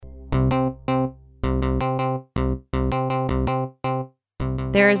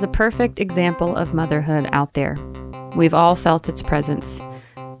There is a perfect example of motherhood out there. We've all felt its presence.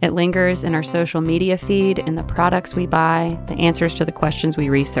 It lingers in our social media feed, in the products we buy, the answers to the questions we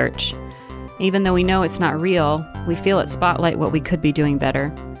research. Even though we know it's not real, we feel it spotlight what we could be doing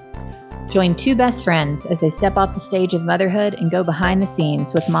better. Join two best friends as they step off the stage of motherhood and go behind the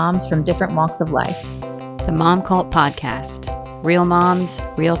scenes with moms from different walks of life. The Mom Cult Podcast. Real moms,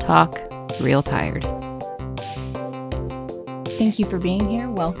 real talk, real tired. Thank you for being here.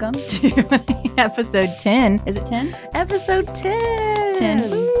 Welcome to episode 10. Is it 10? Episode 10.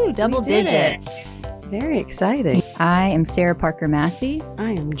 10. Ooh, double digits. Very exciting. I am Sarah Parker Massey.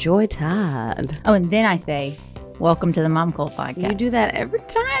 I am Joy Todd. Oh, and then I say, welcome to the Mom Cult Podcast. You do that every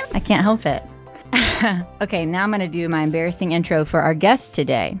time? I can't help it. Okay, now I'm going to do my embarrassing intro for our guest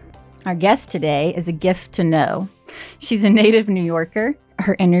today. Our guest today is a gift to know. She's a native New Yorker.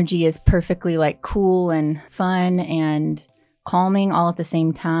 Her energy is perfectly cool and fun and calming all at the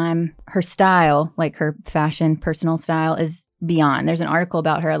same time. Her style, her fashion, personal style, is beyond. There's an article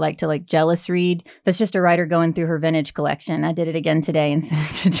about her I like to jealous read. That's just a writer going through her vintage collection. I did it again today and sent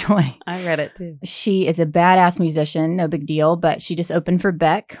it to Joy. I read it too. She is a badass musician, no big deal, but she just opened for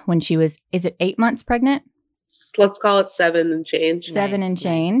Beck when she was, is it 8 months pregnant? Let's call it 7 and change. Seven and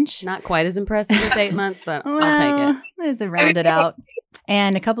change. Not quite as impressive as 8 months, but I'll take it. Let's round it out.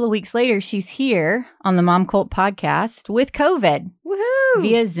 And a couple of weeks later, she's here on the Mom Cult Podcast with COVID. Woohoo!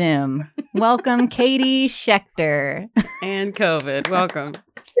 Via Zoom. Welcome, Katie Schechter. And COVID. Welcome.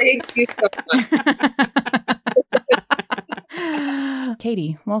 Thank you so much.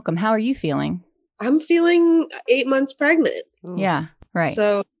 Katie, welcome. How are you feeling? I'm feeling 8 months pregnant. Ooh. Yeah, right.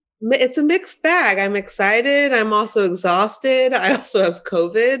 So it's a mixed bag. I'm excited. I'm also exhausted. I also have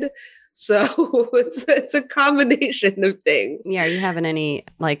COVID. So it's a combination of things. Yeah, are you having any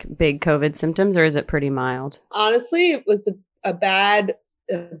big COVID symptoms, or is it pretty mild? Honestly, it was a bad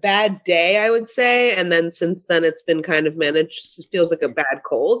day, I would say. And then since then, it's been kind of managed. It feels like a bad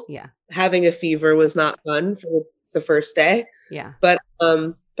cold. Yeah. Having a fever was not fun for the first day. Yeah. But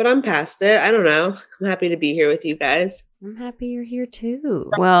I'm past it. I don't know. I'm happy to be here with you guys. I'm happy you're here too.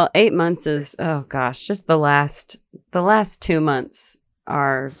 Well, 8 months is, oh gosh, just the last 2 months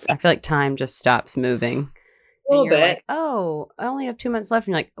are, I feel like time just stops moving. A little bit. Like, oh, I only have 2 months left.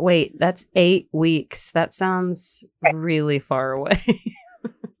 And you're like, wait, that's 8 weeks. That sounds really far away.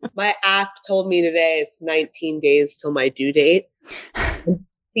 My app told me today it's 19 days till my due date.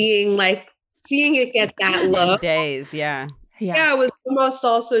 Seeing it get that low. Days, yeah. Yeah, it was almost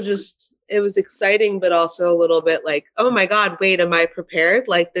also just, it was exciting, but also a little bit oh my God, wait, am I prepared?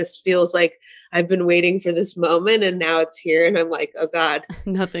 This feels like I've been waiting for this moment and now it's here. And I'm like, oh God.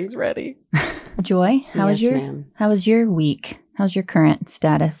 Nothing's ready. Joy, how was your week? How's your current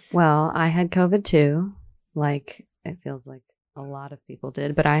status? Well, I had COVID too. It feels like a lot of people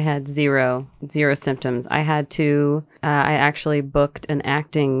did, but I had zero symptoms. I actually booked an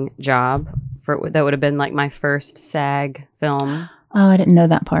acting job that would have been my first SAG film. Oh, I didn't know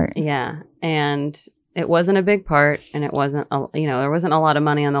that part. Yeah. And it wasn't a big part, and it wasn't, there wasn't a lot of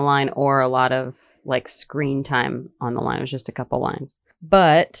money on the line or a lot of screen time on the line. It was just a couple lines.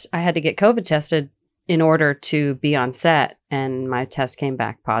 But I had to get COVID tested in order to be on set, and my test came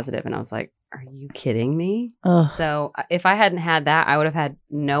back positive, and I was like, are you kidding me? Ugh. So if I hadn't had that, I would have had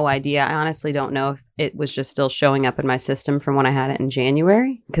no idea. I honestly don't know if it was just still showing up in my system from when I had it in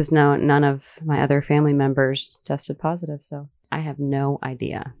January, because none of my other family members tested positive. So I have no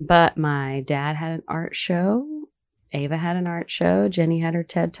idea. But my dad had an art show. Ava had an art show. Jenny had her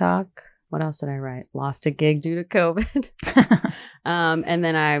TED Talk. What else did I write? Lost a gig due to COVID. And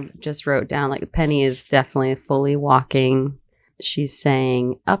then I just wrote down, Penny is definitely fully walking. She's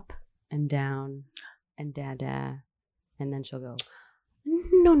saying up and down and dada. And then she'll go,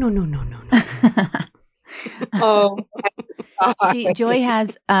 no. Oh, Joy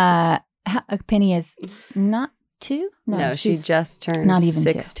has, Penny is not 2? No, she just turned not even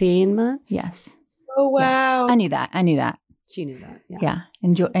 16 2. months. Yes. Oh, wow. Yeah. I knew that. She knew that. Yeah.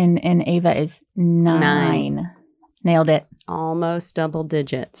 And Ava is 9. Nailed it. Almost double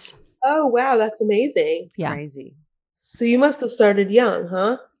digits. Oh, wow. That's amazing. It's crazy. So you must have started young,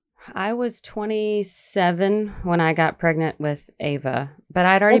 huh? I was 27 when I got pregnant with Ava, but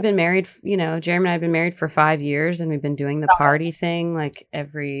I'd already been married. Jeremy and I had been married for 5 years, and we've been doing the party thing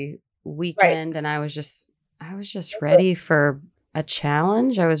every weekend. Right. And I was just ready for a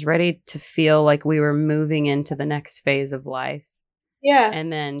challenge. I was ready to feel like we were moving into the next phase of life. Yeah.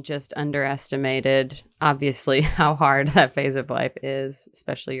 And then just underestimated, obviously, how hard that phase of life is,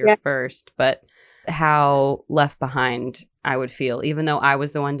 especially your first, but how left behind I would feel, even though I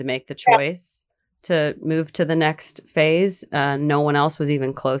was the one to make the choice. to move to the next phase. No one else was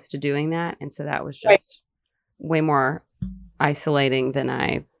even close to doing that. And so that was just way more isolating than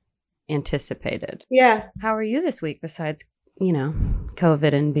I anticipated. Yeah. How are you this week besides,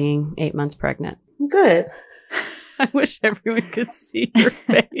 COVID and being 8 months pregnant? Good. I wish everyone could see your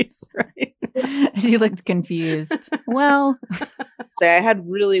face, right? She looked confused. Well, I had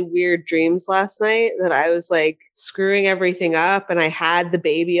really weird dreams last night that I was like screwing everything up, and I had the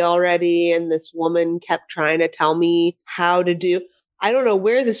baby already, and this woman kept trying to tell me how to do. I don't know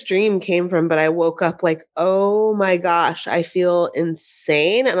where this dream came from, but I woke up like, oh my gosh, I feel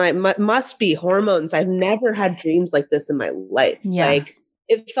insane. And I must be hormones. I've never had dreams like this in my life. Yeah. Like,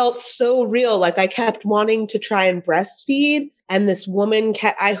 it felt so real. Like, I kept wanting to try and breastfeed. And this woman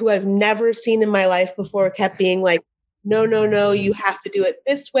who I've never seen in my life before kept being like, no, you have to do it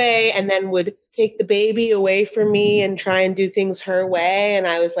this way. And then would take the baby away from me and try and do things her way. And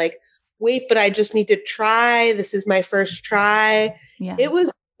I was like, wait, but I just need to try. This is my first try. yeah. It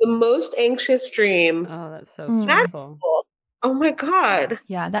was the most anxious dream. Oh, that's so stressful. Oh my God.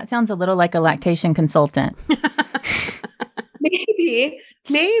 Yeah, that sounds a little like a lactation consultant.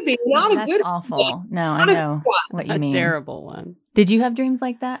 Maybe. Not That's a good awful. one. No, Not I a know good one. what you A mean. terrible one. Did you have dreams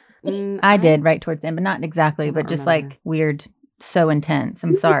like that? I did right towards the end, but not exactly, I but don't just remember. like weird, so intense.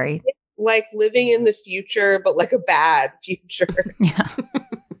 I'm sorry. Like living in the future, but like a bad future. Yeah.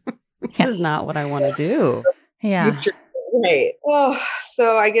 This is not what I want to do. Yeah. Future. Right. Oh,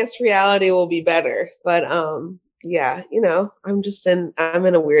 so I guess reality will be better. But yeah, I'm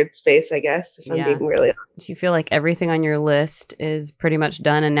in a weird space, I guess, if I'm Yeah. being really honest. Do you feel like everything on your list is pretty much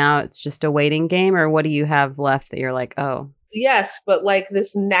done and now it's just a waiting game, or what do you have left that you're like, oh, Yes, but like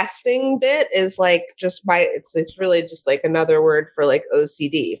this nesting bit is like just it's really just like another word for like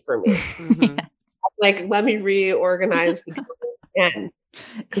OCD for me. mhm. Like, let me reorganize the again.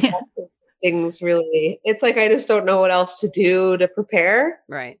 Yeah. Things really, it's like I just don't know what else to do to prepare.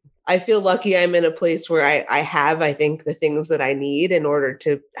 Right. I feel lucky I'm in a place where I have, I think, the things that I need in order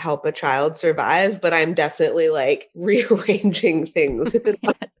to help a child survive, but I'm definitely like rearranging things in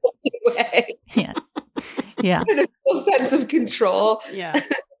a way. Yeah. Yeah. A full sense of control. Yeah.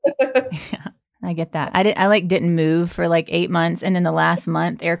 Yeah. I get that. I didn't move for like 8 months. And in the last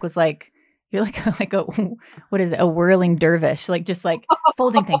month, Eric was like, you're like a what is it? A whirling dervish, like just like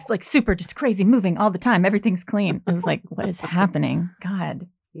folding things, like super, just crazy, moving all the time. Everything's clean. I was like, what is happening? God.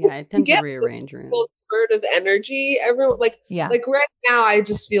 Yeah. I tend to get rearrange rooms. Full spurt of energy. Everyone Yeah. like right now I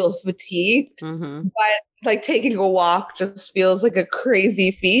just feel fatigued, Mm-hmm. but like taking a walk just feels like a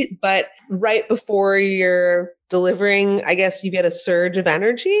crazy feat. But right before you're delivering, I guess you get a surge of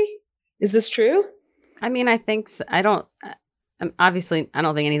energy. Is this true? I mean, I think obviously, I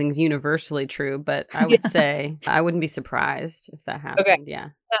don't think anything's universally true, but I would say I wouldn't be surprised if that happened. Okay. Yeah.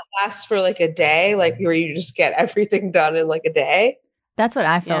 That lasts for like a day, like where you just get everything done in like a day. That's what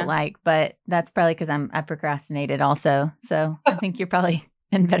I felt Yeah. like, but that's probably because I procrastinated also. So I think you're probably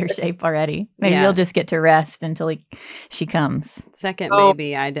in better shape already. Maybe Yeah. you'll just get to rest until she comes. Second Oh.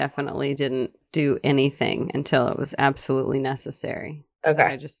 baby, I definitely didn't do anything until it was absolutely necessary.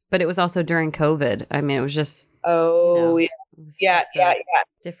 Okay. But it was also during COVID. I mean, it was just, Oh, it was yeah, just a yeah,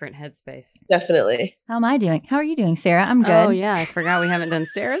 different headspace. definitely. How am I doing? How are you doing, Sarah? I'm good. Oh, yeah. I forgot we haven't done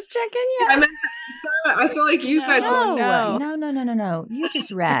Sarah's check-in yet. I feel like you guys. No. No. You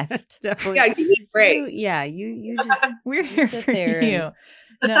just rest. That's definitely. Yeah, give me a break. You just We're You here sit for there you.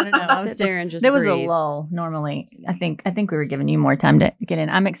 No. I was sit there and just there was a breathe. lull. Normally, I think we were giving you more time to get in.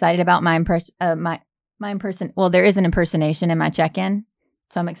 I'm excited about my impression. Well, there is an impersonation in my check-in,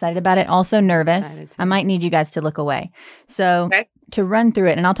 so I'm excited about it. Also nervous. Excited too. I might need you guys to look away. So Okay. to run through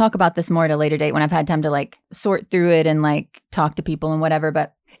it, and I'll talk about this more at a later date when I've had time to like sort through it and like talk to people and whatever.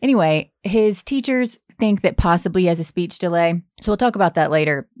 But anyway, his teachers think that possibly he has a speech delay. So we'll talk about that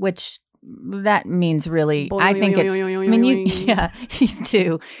later, which that means really, I think it's, I mean, he's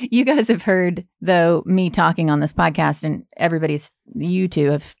 2. You guys have heard, though, me talking on this podcast, and you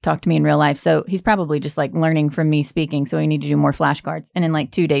two have talked to me in real life. So he's probably just like learning from me speaking. So we need to do more flashcards. And in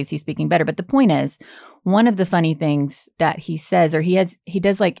like 2 days, he's speaking better. But the point is, one of the funny things that he says, or he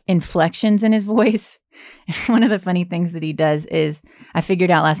does like inflections in his voice. And one of the funny things that he does is, I figured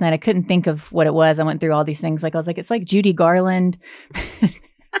out last night, I couldn't think of what it was. I went through all these things. Like I was like, it's like Judy Garland.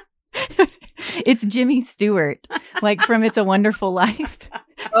 It's Jimmy Stewart, like from It's a Wonderful Life.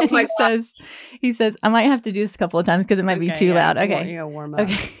 Oh my God. He says, I might have to do this a couple of times because it might be too loud. Okay. You gotta warm up.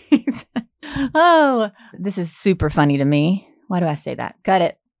 Okay. Oh, this is super funny to me. Why do I say that? Cut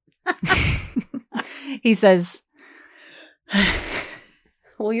it. He says,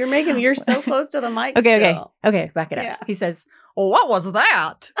 Well, you're so close to the mic. okay, still. okay, back it up. Yeah. He says, well, what was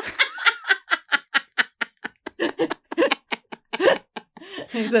that?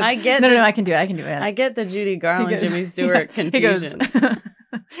 He says, I get no, I can do it. I get the Judy Garland, Jimmy Stewart confusion. He goes,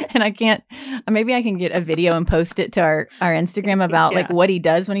 and I can't, maybe I can get a video and post it to our Instagram about like what he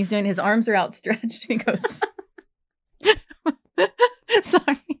does when he's doing, his arms are outstretched. He goes,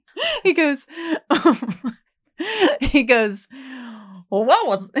 sorry. He goes, well, what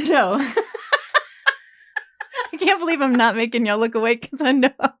was, no. I can't believe I'm not making y'all look away because I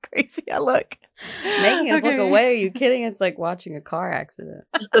know how crazy I look. Making us look away? Are you kidding? It's like watching a car accident.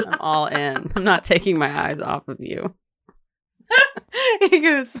 I'm all in. I'm not taking my eyes off of you. He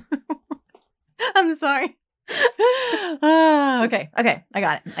goes, I'm sorry. Okay. I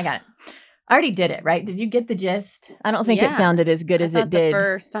got it. I already did it, right? Did you get the gist? I don't think it sounded as good as it did. The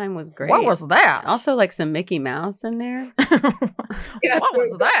first time was great. What was that? Also, like some Mickey Mouse in there. What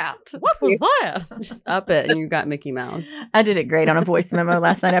was that? What was that? Just up it, and you got Mickey Mouse. I did it great on a voice memo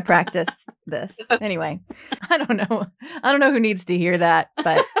last night. I practiced this. Anyway, I don't know who needs to hear that,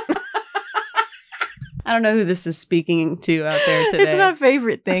 but I don't know who this is speaking to out there today. It's my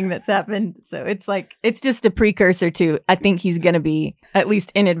favorite thing that's happened. So it's like, it's just a precursor to, I think he's going to be at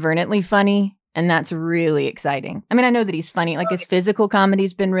least inadvertently funny. And that's really exciting. I mean, I know that he's funny. Like his physical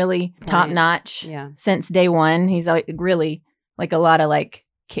comedy's been really top notch since day one. He's really like a lot of like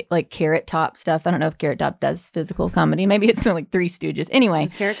Carrot Top stuff. I don't know if Carrot Top does physical comedy. Maybe it's like Three Stooges. Anyway.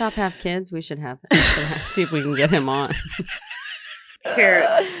 Does Carrot Top have kids? We should see if we can get him on.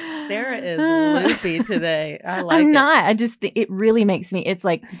 Carrot. Sarah is loopy today. I'm not. I just think it really makes me. It's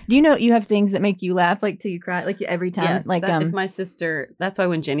like, do you know you have things that make you laugh like till you cry like every time? Yes, like if my sister. That's why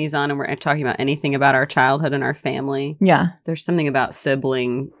when Jenny's on and we're talking about anything about our childhood and our family, there's something about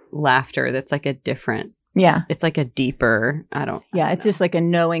sibling laughter that's like a different. Yeah, it's like a deeper. It's just like a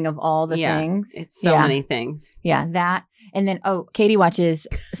knowing of all the things. It's so many things. Yeah, that. And then, Katie watches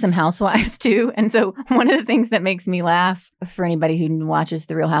some Housewives too. And so one of the things that makes me laugh for anybody who watches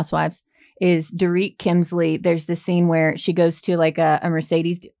The Real Housewives is Dorit Kemsley. There's this scene where she goes to like a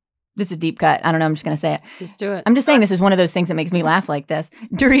Mercedes. This is a deep cut. I don't know. I'm just going to say it. Let's do it. I'm just saying this is one of those things that makes me laugh like this.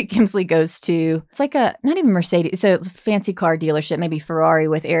 Dorit Kemsley goes to, it's like not even Mercedes. It's a fancy car dealership, maybe Ferrari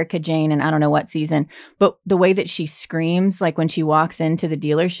with Erica Jane and I don't know what season. But the way that she screams, like when she walks into the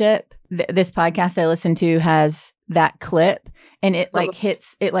dealership, this podcast I listen to has that clip and it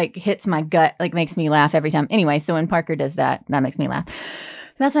hits my gut, like makes me laugh every time. Anyway, so when Parker does that makes me laugh.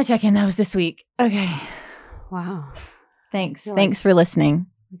 That's my check-in. That was this week. Okay. Wow. Thanks. Thanks for listening.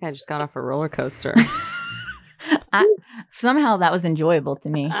 I think I just got off a roller coaster. Somehow that was enjoyable to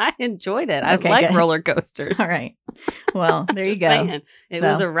me. I enjoyed it. I like good. Roller coasters. All right. Well, there you go. Saying, it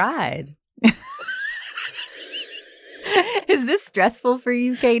was a ride. Is this stressful for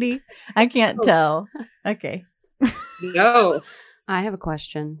you, Katie? I can't tell. Okay. No. I have a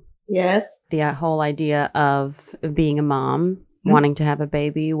question. Yes. The whole idea of being a mom, wanting to have a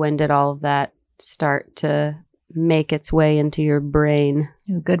baby, when did all of that start to make its way into your brain?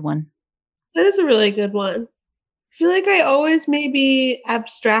 A good one. That is a really good one. I feel like I always maybe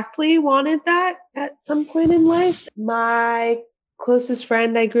abstractly wanted that at some point in life. My closest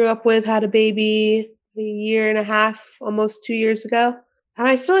friend I grew up with had a baby a year and a half, almost 2 years ago. And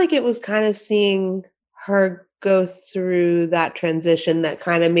I feel like it was kind of seeing her go through that transition that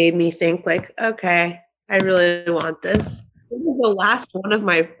kind of made me think like, okay, I really want this. This is the last one of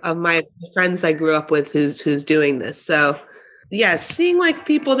my friends I grew up with who's doing this. So yeah, seeing like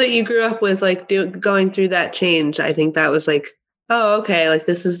people that you grew up with like going through that change, I think that was like, oh, okay, like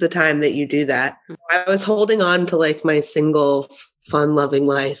this is the time that you do that. I was holding on to like my single fun loving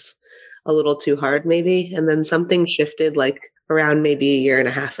life a little too hard maybe. And then something shifted like around maybe a year and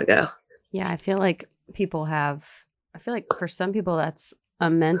a half ago. Yeah, I feel like for some people that's a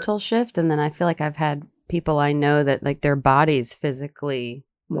mental shift. And then I feel like I've had people I know that like their bodies physically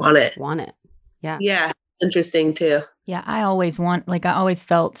want it. Yeah. Yeah. Interesting too. Yeah. I always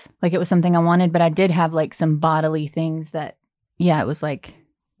felt like it was something I wanted, but I did have like some bodily things that, it was like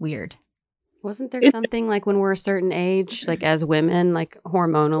weird. Wasn't there something like when we're a certain age, like as women, like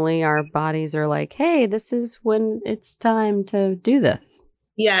hormonally, our bodies are like, hey, this is when it's time to do this.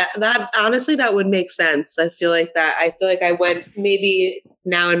 Yeah, that would make sense. I feel like I went, maybe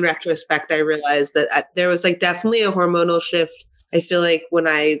now in retrospect, I realized that there was like definitely a hormonal shift. I feel like when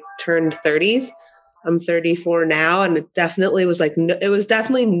I turned 30s, I'm 34 now. And it definitely was like, it was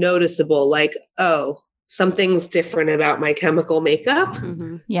definitely noticeable. Like, oh, something's different about my chemical makeup.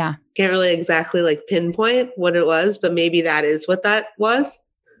 Mm-hmm. Yeah. Can't really exactly like pinpoint what it was, but maybe that is what that was.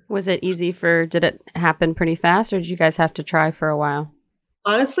 Was it easy did it happen pretty fast or did you guys have to try for a while?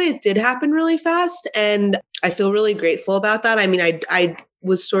 Honestly, it did happen really fast. And I feel really grateful about that. I mean, I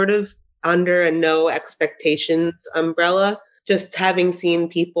was sort of under a no expectations umbrella. Just having seen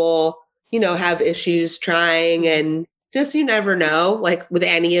people, have issues trying, and just, you never know, like with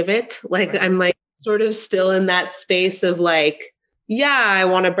any of it. Like, I'm like sort of still in that space of like, yeah, I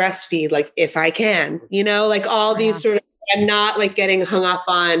want to breastfeed, like if I can, like all these sort of, I'm not like getting hung up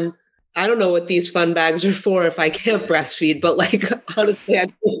on, I don't know what these fun bags are for if I can't breastfeed, but like, honestly,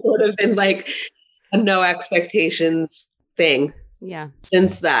 I'm sort of in like a no expectations thing. Yeah.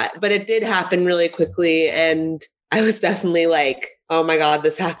 Since that. But it did happen really quickly. And I was definitely like, oh my God,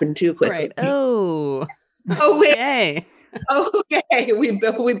 this happened too quickly. Right. Oh, wait. Okay. Okay. We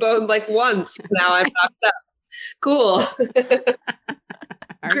boned like once. Now I'm knocked up. Cool.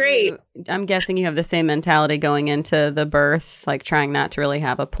 Great. I'm guessing you have the same mentality going into the birth, like trying not to really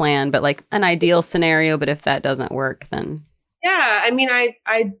have a plan, but like an ideal scenario. But if that doesn't work, then. Yeah. I mean, I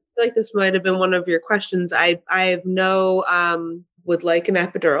feel like this might have been one of your questions. I have would like an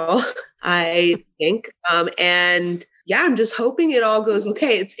epidural, I think. And yeah, I'm just hoping it all goes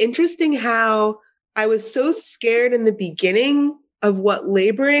okay. It's interesting how I was so scared in the beginning of what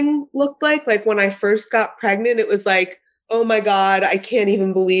laboring looked like. Like when I first got pregnant, it was like, oh my God, I can't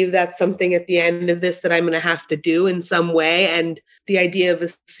even believe that's something at the end of this that I'm going to have to do in some way. And the idea of a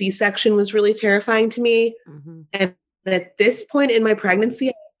C-section was really terrifying to me. Mm-hmm. And at this point in my pregnancy,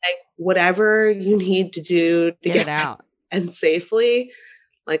 I'm like, whatever you need to do to get it out and safely,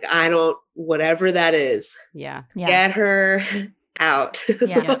 like, whatever that is. Yeah. Get her out.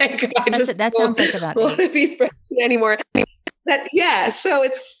 Yeah. Like, that sounds like about want to be pregnant anymore. So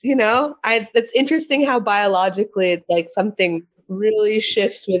it's, it's interesting how biologically it's like something really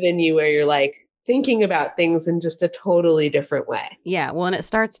shifts within you where you're like thinking about things in just a totally different way. Yeah. Well, and it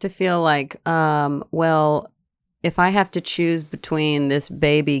starts to feel like, well, if I have to choose between this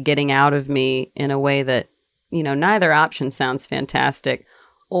baby getting out of me in a way that, neither option sounds fantastic,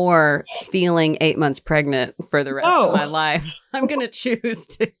 or feeling 8 months pregnant for the rest of my life, I'm going to choose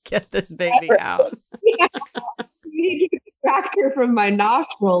to get this baby out. Yeah. You need to extract her from my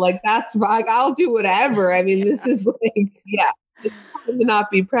nostril. Like, that's like, I'll do whatever. I mean, this is like, it's time to not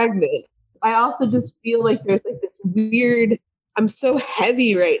be pregnant. I also just feel like there's like this weird, I'm so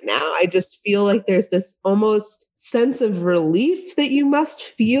heavy right now. I just feel like there's this almost sense of relief that you must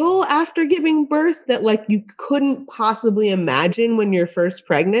feel after giving birth that like you couldn't possibly imagine when you're first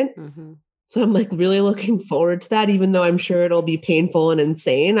pregnant. Mm-hmm. So I'm like really looking forward to that, even though I'm sure it'll be painful and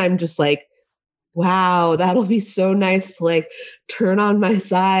insane. I'm just like, wow, that'll be so nice to like turn on my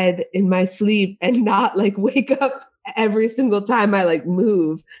side in my sleep and not like wake up every single time I like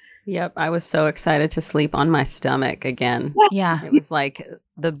move. Yep. I was so excited to sleep on my stomach again. Yeah. It was like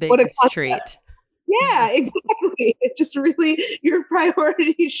the biggest treat. Yeah, exactly. It just really, your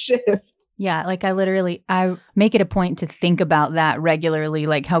priorities shift. Yeah. Like I make it a point to think about that regularly,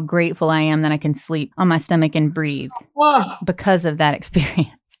 like how grateful I am that I can sleep on my stomach and breathe because of that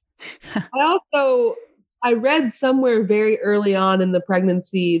experience. I read somewhere very early on in the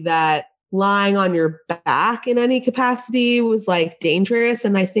pregnancy that lying on your back in any capacity was like dangerous.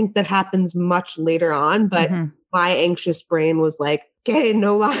 And I think that happens much later on, but my anxious brain was like, okay,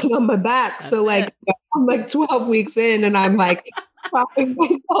 no lying on my back. That's so like, I'm like 12 weeks in and I'm like propping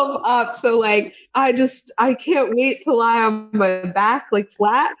myself up. So like, I can't wait to lie on my back, like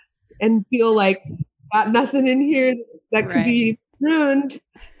flat, and feel like got nothing in here that could be ruined.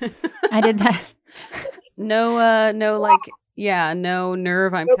 I did that. No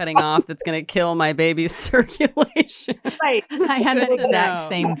nerve I'm cutting off that's going to kill my baby's circulation. Right. I had the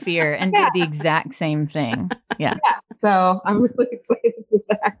exact same fear and did the exact same thing. Yeah. So I'm really excited for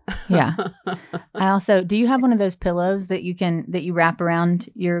that. Yeah. I also, do you have one of those pillows that you wrap around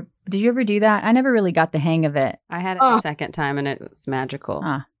your, did you ever do that? I never really got the hang of it. I had it the second time and it was magical.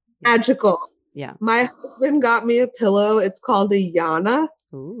 Magical. Yeah. My husband got me a pillow. It's called a Yana.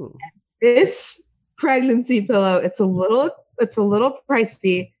 Ooh. This pregnancy pillow, it's a little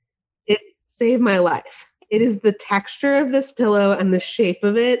pricey. It saved my life. It is the texture of this pillow and the shape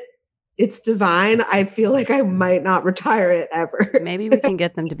of it. It's divine. I feel like I might not retire it ever. Maybe we can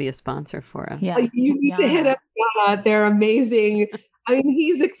get them to be a sponsor for us. Yeah. You need to hit up Yana. They're amazing. I mean,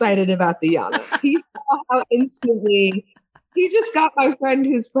 he's excited about the Yana. He saw how instantly he just got my friend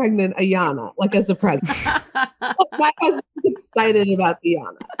who's pregnant a Yana, like as a present. My husband's excited about the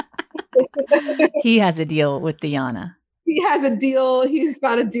Yana. He has a deal with the Yana. He has a deal. He's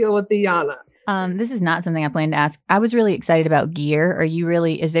got a deal with the Yana. This is not something I planned to ask. I was really excited about gear.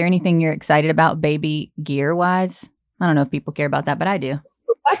 Is there anything you're excited about baby gear wise? I don't know if people care about that, but I do.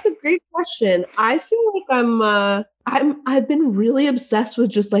 That's a great question. I feel like I've been really obsessed with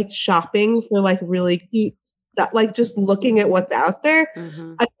just like shopping for like really cute stuff, like just looking at what's out there.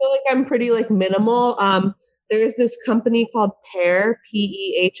 Mm-hmm. I feel like I'm pretty like minimal. There's this company called Pear,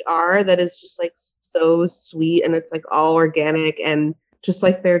 Pehr, that is just like so sweet, and it's like all organic, and just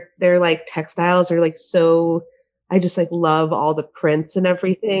like their like textiles are like so. I just like love all the prints and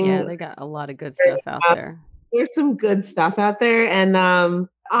everything. Yeah, they got a lot of good stuff out there. There's some good stuff out there, and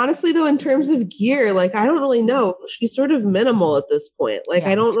honestly though, in terms of gear, like I don't really know. She's sort of minimal at this point. Like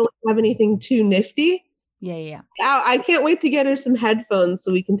I don't really have anything too nifty. Yeah. I can't wait to get her some headphones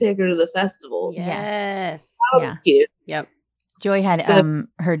so we can take her to the festivals. Yes. That'll be cute. Yep. Joy had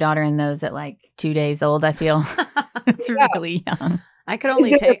her daughter in those at like 2 days old, I feel. It's really young. I could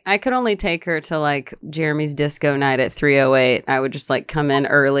only take her to like Jeremy's disco night at 3:08. I would just like come in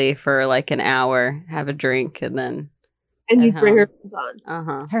early for like an hour, have a drink, and then you bring her on.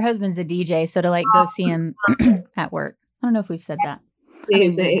 Uh-huh. Her husband's a DJ, so to like go see him at work. I don't know if we've said that.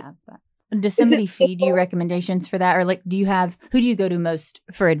 Does somebody feed you recommendations for that? Or like, who do you go to most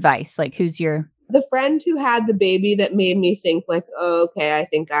for advice? Like the friend who had the baby that made me think like, oh, okay, I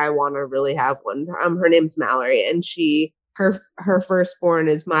think I want to really have one. Her name's Mallory, and her firstborn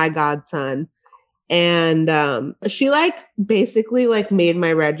is my godson. And she like basically like made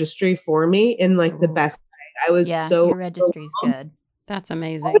my registry for me in like the best way. I was your registry's good. That's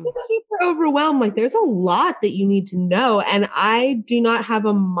amazing. I was super overwhelmed. Like there's a lot that you need to know. And I do not have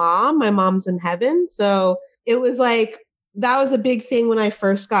a mom. My mom's in heaven. So it was like, that was a big thing when I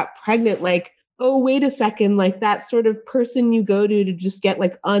first got pregnant. Like, oh, wait a second. Like that sort of person you go to just get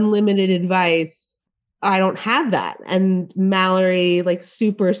like unlimited advice. I don't have that. And Mallory like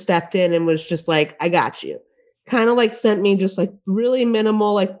super stepped in and was just like, I got you. Kind of like sent me just like really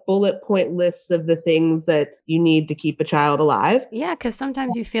minimal, like bullet point lists of the things that you need to keep a child alive. Yeah, because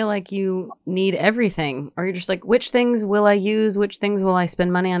sometimes you feel like you need everything, or you're just like, which things will I use? Which things will I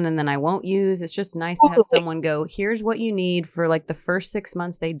spend money on and then I won't use? It's just nice to have someone go, here's what you need for like the first 6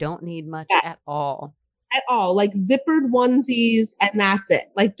 months. They don't need much at all. At all, like zippered onesies, and that's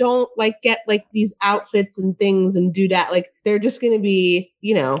it. Like don't like get like these outfits and things and do that. Like they're just going to be,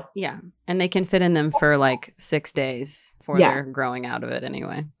 Yeah, and they can fit in them for like 6 days before they're growing out of it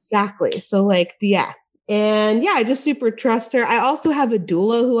anyway. Exactly. So like, and I just super trust her. I also have a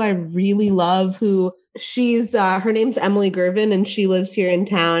doula who I really love. Who she's her name's Emily Gervin, and she lives here in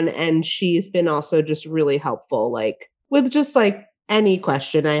town, and she's been also just really helpful, like with just like any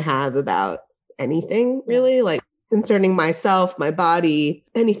question I have about anything really, like concerning myself, my body,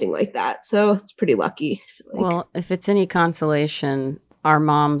 anything like that. So it's pretty lucky. I feel like. Well, if it's any consolation, our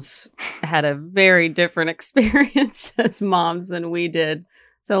moms had a very different experience as moms than we did.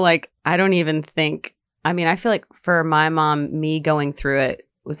 So like, I don't even think, I mean, I feel like for my mom, me going through it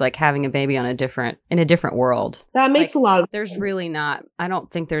was like having a baby in a different world. That makes a lot of There's sense. really not, I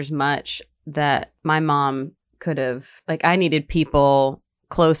don't think there's much that my mom could have, like I needed people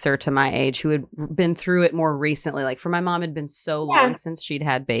closer to my age who had been through it more recently. Like for my mom, it had been so long since she'd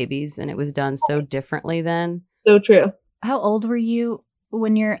had babies, and it was done so differently then. So true. How old were you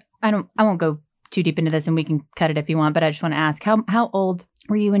when I won't go too deep into this, and we can cut it if you want, but I just want to ask, how old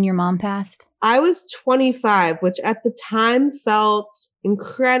were you when your mom passed? I was 25, which at the time felt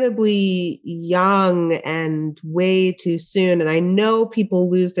incredibly young and way too soon. And I know people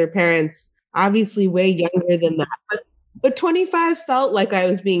lose their parents obviously way younger than that, but 25 felt like I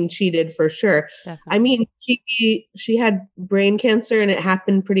was being cheated for sure. Definitely. I mean, she had brain cancer and it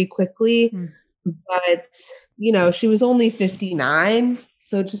happened pretty quickly, but she was only 59.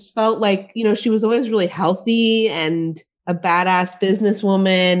 So it just felt like, she was always really healthy and a badass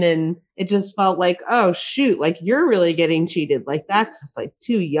businesswoman. And it just felt like, oh shoot, like you're really getting cheated. Like that's just like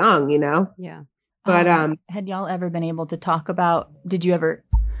too young, Yeah. But, had y'all ever been able to talk about, did you ever,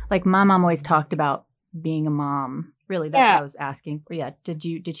 like my mom always talked about being a mom. Really, that's what I was asking. Yeah. Did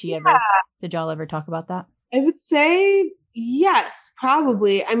y'all ever talk about that? I would say yes,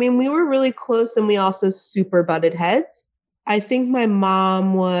 probably. I mean, we were really close and we also super butted heads. I think my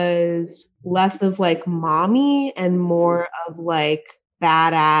mom was less of like mommy and more of like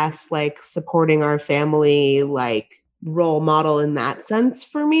badass, like supporting our family, like role model in that sense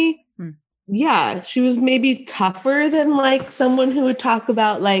for me. Yeah. She was maybe tougher than like someone who would talk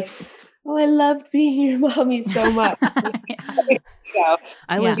about like, oh, I loved being your mommy so much.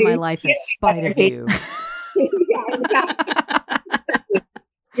 I lived my life in spite of you. You're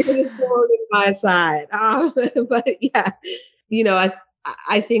the sword in my side. But yeah,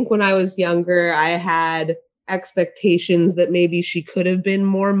 I think when I was younger, I had expectations that maybe she could have been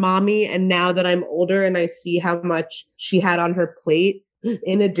more mommy. And now that I'm older and I see how much she had on her plate,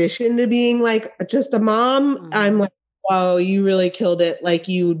 in addition to being like just a mom, I'm like, wow, you really killed it. Like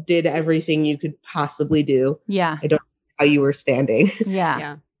you did everything you could possibly do. Yeah. I don't know how you were standing.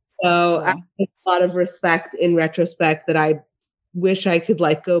 Yeah. So I have Cool. a lot of respect in retrospect that I wish I could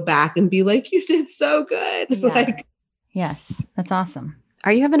like go back and be like, you did so good. Yeah. Like Yes, that's awesome.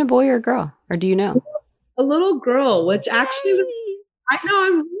 Are you having a boy or a girl? Or do you know? a little girl, which actually was, I know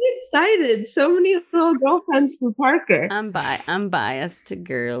I'm really excited. So many little girlfriends for Parker. I'm biased to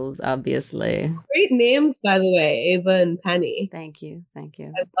girls, obviously. Great names, by the way, Ava and Penny. Thank you. Thank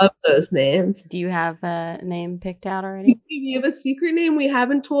you. I love those names. Do you have a name picked out already? We have a secret name we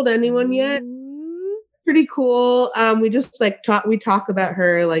haven't told anyone yet. Ooh. Pretty cool. We just like talk about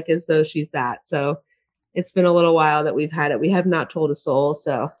her like as though she's that. So it's been a little while that we've had it. We have not told a soul.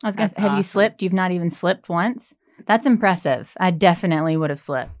 So I was going to That's say, have you awesome. slipped? You've not even slipped once? That's impressive. I definitely would have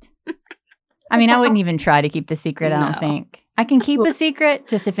slipped. I mean, I wouldn't even try to keep the secret, I don't No. think. I can keep a secret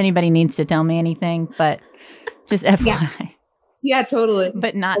just if anybody needs to tell me anything, but just FYI. yeah, totally.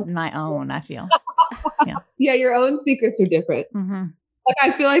 But not my own, I feel. Yeah, your own secrets are different. Hmm. Like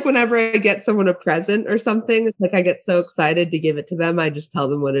I feel like whenever I get someone a present or something, it's like I get so excited to give it to them. I just tell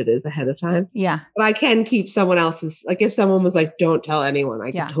them what it is ahead of time. Yeah. But I can keep someone else's. Like if someone was like, "Don't tell anyone,"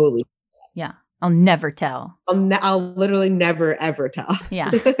 I Yeah. can totally. Yeah. I'll never tell. I'll literally never ever tell. Yeah.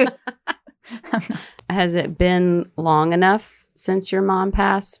 Has it been long enough since your mom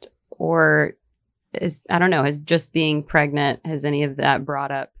passed? Or I don't know, has just being pregnant, has any of that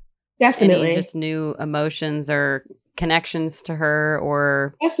brought up Definitely. any just new emotions or connections to her?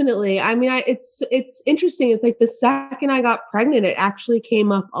 Or Definitely. I mean, it's interesting. It's like the second I got pregnant, it actually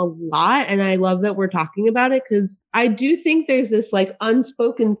came up a lot. And I love that we're talking about it because I do think there's this like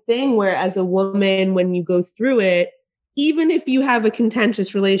unspoken thing where as a woman, when you go through it, even if you have a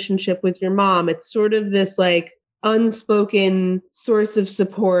contentious relationship with your mom, it's sort of this like unspoken source of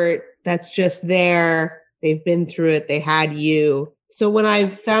support that's just there. They've been through it. They had you. So when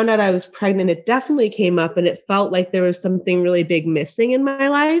I found out I was pregnant, it definitely came up and it felt like there was something really big missing in my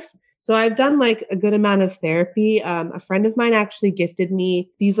life. So I've done like a good amount of therapy. A friend of mine actually gifted me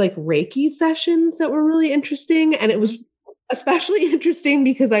these like Reiki sessions that were really interesting. And it was especially interesting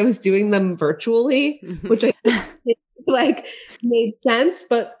because I was doing them virtually, which I think like made sense.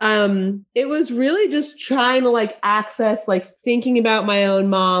 But it was really just trying to like access, like thinking about my own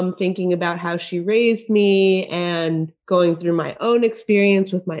mom, thinking about how she raised me and going through my own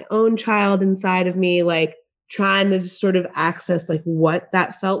experience with my own child inside of me, like trying to just sort of access like what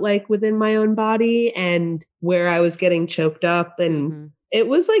that felt like within my own body and where I was getting choked up. And Mhm. it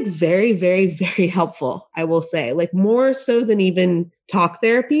was like very, very, very helpful, I will say, like more so than even talk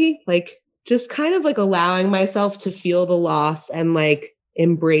therapy, like just kind of like allowing myself to feel the loss and like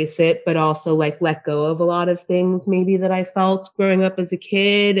embrace it, but also like let go of a lot of things maybe that I felt growing up as a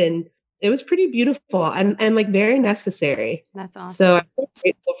kid. And it was pretty beautiful and like very necessary. That's awesome. So I'm so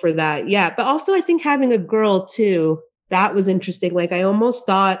grateful for that. Yeah. But also I think having a girl too, that was interesting. Like I almost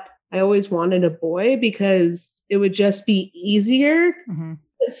thought I always wanted a boy because it would just be easier Mhm. in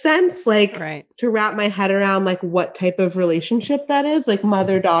a sense, like Right. to wrap my head around like what type of relationship that is. Like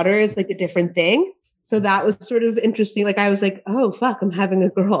mother-daughter is like a different thing. So that was sort of interesting. Like I was like, oh fuck, I'm having a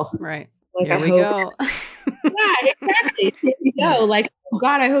girl. Right. Like Here I we hope. go. Yeah, exactly. Here we go. Like, oh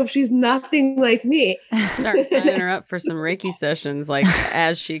God, I hope she's nothing like me. Start signing her up for some Reiki sessions like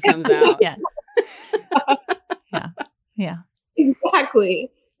as she comes out. Yes. Yeah.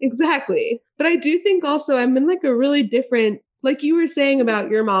 Exactly. But I do think also I'm in like a really different, like you were saying about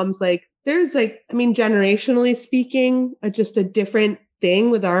your mom's, like there's like, I mean, generationally speaking, just a different thing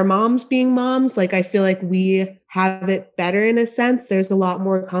with our moms being moms. Like I feel like we have it better in a sense. There's a lot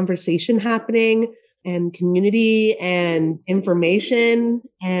more conversation happening and community and information.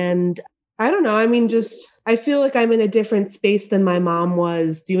 And I don't know. I mean, just I feel like I'm in a different space than my mom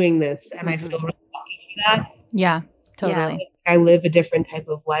was doing this. And I feel really lucky for that. Yeah. Totally. I live a different type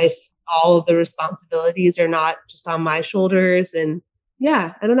of life. All of the responsibilities are not just on my shoulders. And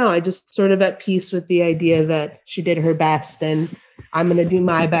yeah, I don't know. I just sort of at peace with the idea that she did her best and I'm going to do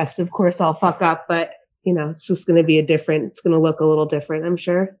my best. Of course, I'll fuck up, but you know, it's just going to be it's going to look a little different, I'm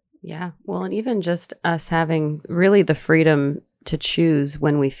sure. Yeah. Well, and even just us having really the freedom to choose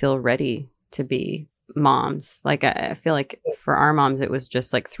when we feel ready to be moms. Like I feel like for our moms, it was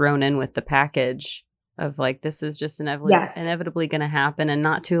just like thrown in with the package of like, this is just inevitably going to happen. And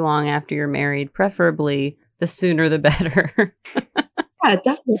not too long after you're married, preferably the sooner the better. Yeah,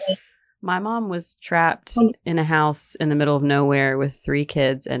 definitely. My mom was trapped in a house in the middle of nowhere with 3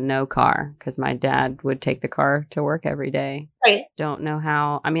 kids and no car because my dad would take the car to work every day. Right. Don't know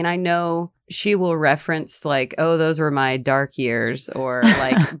how. I mean, I know she will reference like, oh, those were my dark years or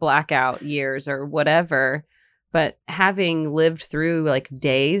like blackout years or whatever. But having lived through like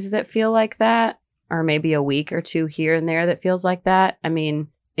days that feel like that, or maybe a week or two here and there that feels like that, I mean,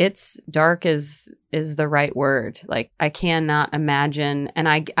 it's dark is the right word. Like, I cannot imagine. And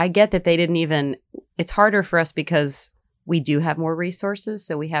I get that they didn't even, it's harder for us because we do have more resources.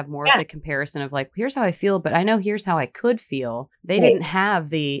 So we have more of the comparison of like, here's how I feel, but I know here's how I could feel. They didn't have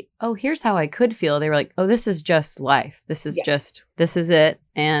the, oh, here's how I could feel. They were like, oh, this is just life. This is this is it.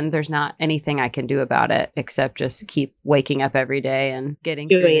 And there's not anything I can do about it except just keep waking up every day and getting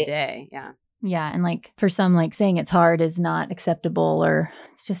through the day. Yeah. Yeah. And like for some, like saying it's hard is not acceptable, or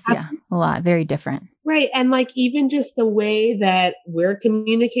it's just, a lot, very different. Right. And like even just the way that we're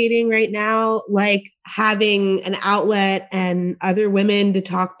communicating right now, like having an outlet and other women to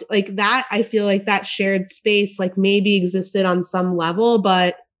talk to, like that, I feel like that shared space like maybe existed on some level,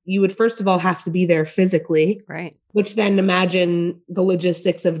 but you would first of all have to be there physically. Right. Which then imagine the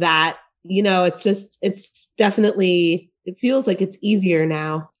logistics of that. You know, it's definitely, it feels like it's easier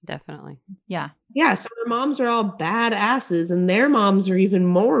now. Definitely. Yeah. Yeah. So our moms are all badasses and their moms are even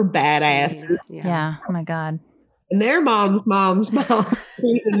more badasses. Yeah. Oh my God. And their moms are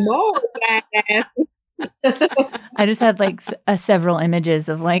even more badass. I just had like several images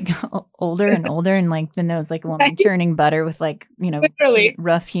of like older and older and like the nose like a woman churning butter with like, you know, literally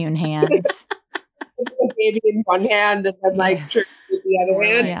rough hewn hands. The baby in one hand and then like churning with the other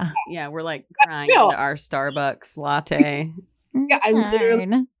hand. Yeah. Yeah. We're like crying into our Starbucks latte. Yeah, I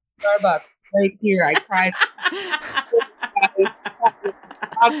literally Starbucks right here. I cried.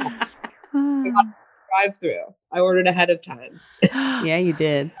 Drive through. I ordered ahead of time. Yeah, you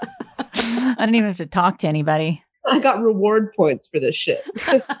did. I didn't even have to talk to anybody. I got reward points for this shit.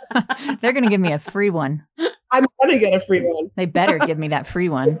 They're going to give me a free one. I'm going to get a free one. They better give me that free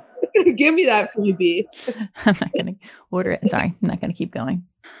one. Give me that freebie. I'm not going to order it. Sorry. I'm not going to keep going.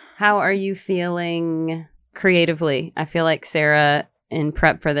 How are you feeling creatively? I feel like Sarah in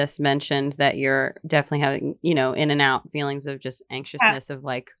prep for this mentioned that you're definitely having, you know, in and out feelings of just anxiousness of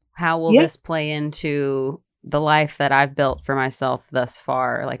like, how will this play into the life that I've built for myself thus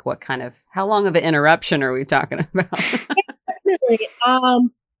far? Like how long of an interruption are we talking about? Definitely.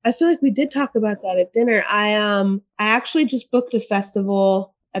 I feel like we did talk about that at dinner. I actually just booked a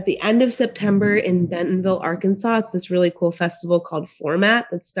festival at the end of September in Bentonville, Arkansas. It's this really cool festival called Format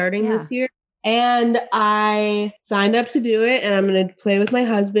that's starting this year. And I signed up to do it, and I'm going to play with my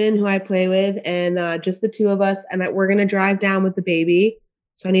husband, who I play with, and just the two of us. And we're going to drive down with the baby.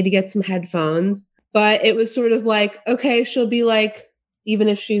 So I need to get some headphones. But it was sort of like, okay, she'll be like, even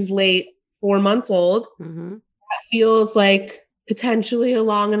if she's late, 4 months old. Mm-hmm. That feels like potentially a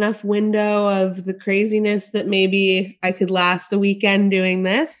long enough window of the craziness that maybe I could last a weekend doing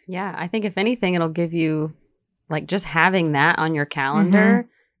this. Yeah, I think if anything, it'll give you, like, just having that on your calendar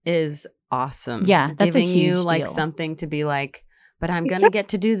is awesome. Yeah, that's giving a huge you like deal. Something to be like, but I'm going to get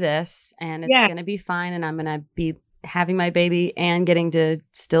to do this and it's going to be fine. And I'm going to be having my baby and getting to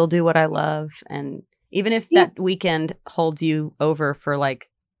still do what I love. And even if that weekend holds you over for like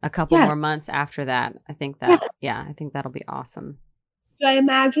a couple more months after that, I think that, I think that'll be awesome. So I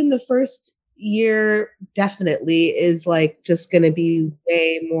imagine the first year definitely is like just going to be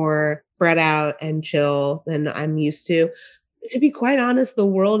way more spread out and chill than I'm used to. To be quite honest, the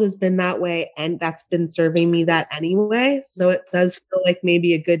world has been that way, and that's been serving me that anyway. So it does feel like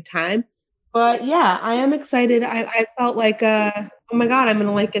maybe a good time. But yeah, I am excited. I felt like, oh my God, I'm going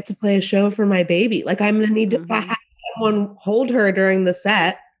to like get to play a show for my baby. Like I'm going to need to have someone hold her during the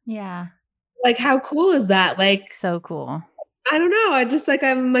set. Yeah. Like how cool is that? Like so cool. I don't know. I just like,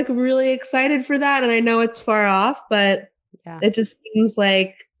 I'm like really excited for that. And I know it's far off, but it just seems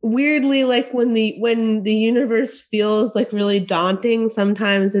like weirdly, like when the universe feels like really daunting,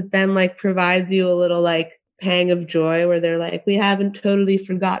 sometimes it then like provides you a little like pang of joy where they're like, we haven't totally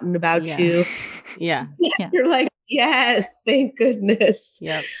forgotten about you. Yeah. You're like, yes, thank goodness.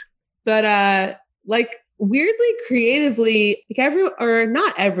 Yep. But like weirdly creatively, like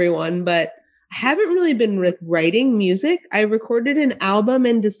not everyone, but I haven't really been writing music. I recorded an album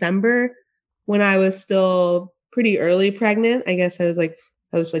in December when I was still pretty early pregnant. I guess I was like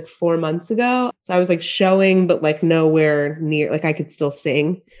 4 months ago. So I was like showing, but like nowhere near, like I could still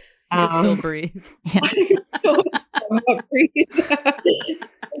sing. You could still breathe. I could still breathe.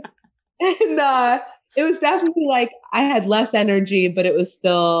 And it was definitely like I had less energy, but it was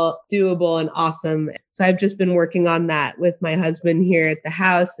still doable and awesome. So I've just been working on that with my husband here at the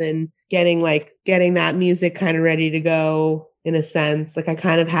house and getting that music kind of ready to go in a sense. Like I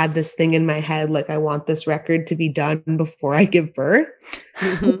kind of had this thing in my head, like I want this record to be done before I give birth.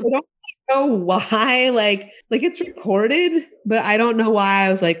 Mm-hmm. I don't know why, like it's recorded, but I don't know why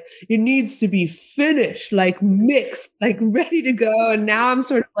I was like, it needs to be finished, like mixed, like ready to go. And now I'm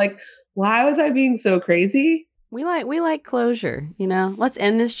sort of like, why was I being so crazy? We like closure, you know? Let's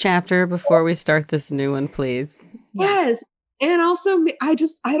end this chapter before we start this new one, please. Yes. And also, I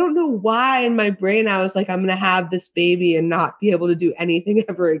don't know why in my brain I was like, I'm going to have this baby and not be able to do anything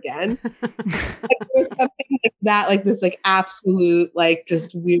ever again. Like, there's something like that, like this, like absolute, like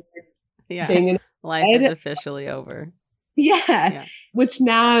just weird thing. In Life is officially over. Yeah. Which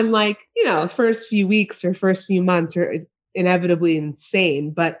now I'm like, you know, first few weeks or first few months are inevitably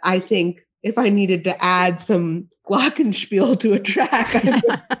insane. But I think if I needed to add some glockenspiel to a track,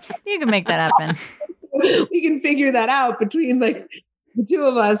 you can make that happen. We can figure that out between like the two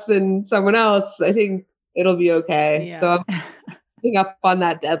of us and someone else. I think it'll be okay. Yeah. So I'm picking up on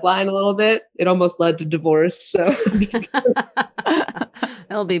that deadline a little bit. It almost led to divorce. So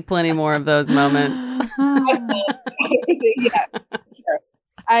there'll be plenty more of those moments. Yeah. Sure.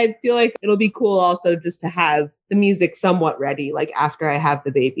 I feel like it'll be cool also just to have the music somewhat ready. Like after I have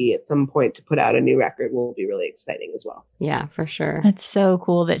the baby at some point to put out a new record will be really exciting as well. Yeah, for sure. It's so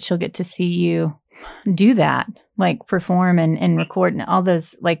cool that she'll get to see you do that, like perform and record and all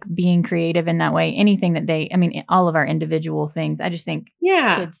those, like being creative in that way. Anything that all of our individual things. I just think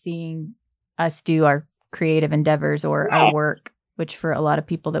kids seeing us do our creative endeavors or our work, which for a lot of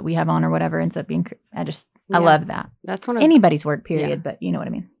people that we have on or whatever ends up being, I love that. That's one of anybody's work, period, but you know what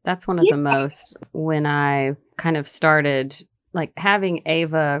I mean? That's one of the most, when I kind of started, like having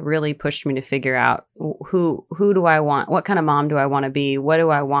Ava really pushed me to figure out who do I want? What kind of mom do I want to be? What do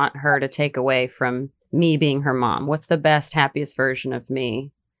I want her to take away from me being her mom? What's the best, happiest version of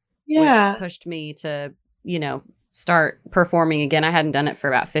me? Yeah. Which pushed me to, you know, start performing again. I hadn't done it for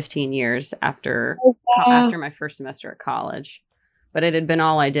about 15 years after my first semester at college, but it had been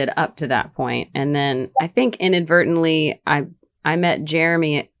all I did up to that point. And then I think inadvertently I met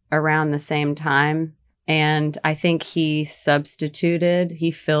Jeremy around the same time. And I think he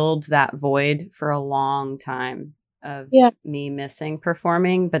filled that void for a long time of me missing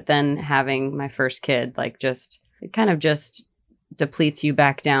performing, but then having my first kid, like it kind of just depletes you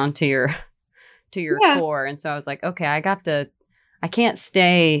back down to your core. And so I was like, okay, I can't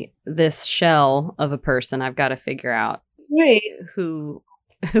stay this shell of a person. I've got to figure out who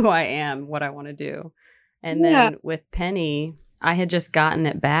I am, what I want to do. And then with Penny, I had just gotten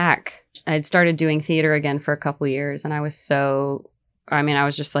it back. I'd started doing theater again for a couple of years. And I was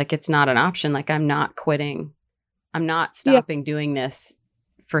just like, it's not an option. Like, I'm not quitting. I'm not stopping doing this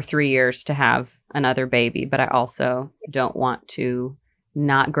for 3 years to have another baby. But I also don't want to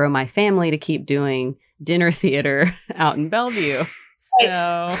not grow my family to keep doing dinner theater out in Bellevue.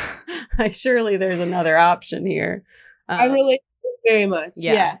 So surely there's another option here. I relate very much.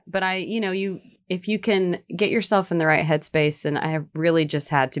 Yeah. But if you can get yourself in the right headspace, and I really just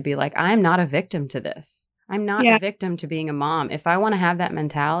had to be like, I'm not a victim to this. I'm not a victim to being a mom. If I want to have that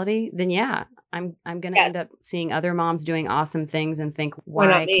mentality, then I'm going to end up seeing other moms doing awesome things and think,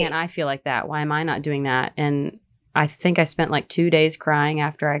 why can't I feel like that? Why am I not doing that? And I think I spent like 2 days crying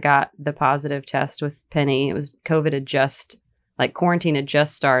after I got the positive test with Penny. It was quarantine had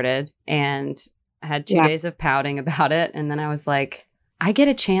just started, and I had 2 days of pouting about it. And then I was like, I get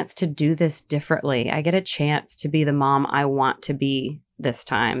a chance to do this differently. I get a chance to be the mom I want to be this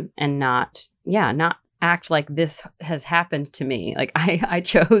time, and not act like this has happened to me. Like I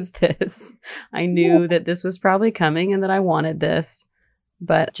chose this. I knew that this was probably coming and that I wanted this.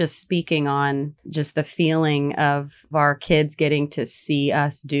 But just speaking on just the feeling of our kids getting to see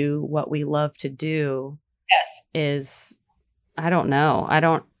us do what we love to do is, I don't know.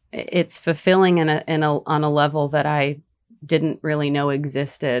 It's fulfilling on a level that I didn't really know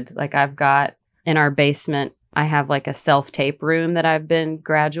existed. Like, I've got in our basement, I have like a self-tape room that I've been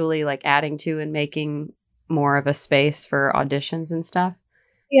gradually like adding to and making more of a space for auditions and stuff.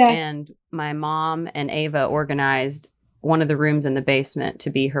 Yeah. And my mom and Ava organized one of the rooms in the basement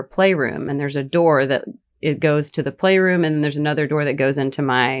to be her playroom. And there's a door that it goes to the playroom, and there's another door that goes into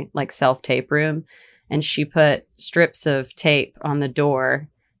my like self-tape room. And she put strips of tape on the door.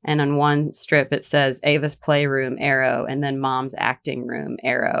 And on one strip, it says Ava's playroom, arrow, and then mom's acting room,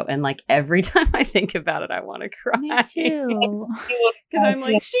 arrow. And like every time I think about it, I want to cry. Me too. Because I'm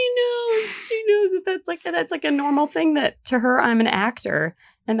like, she knows that's like a normal thing, that to her, I'm an actor.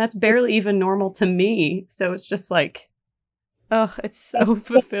 And that's barely even normal to me. So it's just like, oh, it's so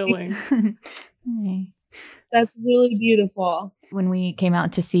fulfilling. That's really beautiful. When we came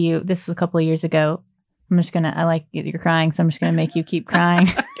out to see you, this was a couple of years ago, I like you're crying, so I'm just going to make you keep crying.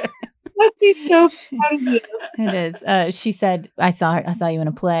 Must be so proud of you. It is. She said, I saw you in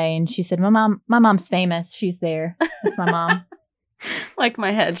a play, and she said, my mom's famous. She's there. That's my mom. Like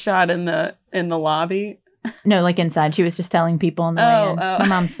my headshot in the lobby. No, like inside. She was just telling people on the way in. My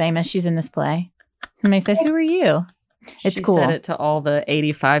mom's famous. She's in this play. And they said, "Who are you?" It's she cool. said it to all the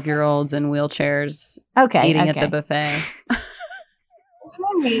 85-year-olds in wheelchairs eating at the buffet.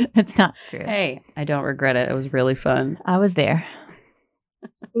 It's not true. Hey, I don't regret it. It was really fun. I was there.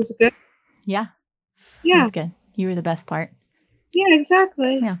 Was it good? Yeah. It Yeah. was good. You were the best part. Yeah,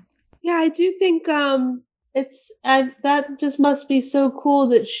 exactly. Yeah. Yeah, I do think that just must be so cool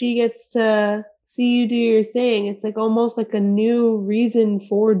that she gets to see you do your thing. It's like almost like a new reason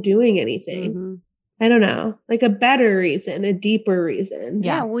for doing anything. Mm-hmm. I don't know, like a better reason, a deeper reason.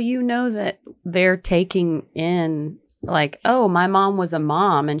 Yeah, well, you know that they're taking in like, oh, my mom was a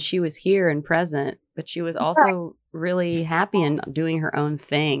mom and she was here and present, but she was also really happy and doing her own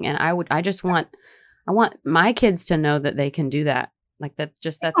thing. And I want my kids to know that they can do that. Like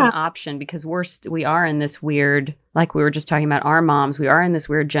that's an option, because we are in this weird, like we were just talking about our moms, we are in this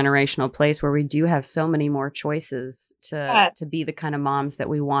weird generational place where we do have so many more choices to be the kind of moms that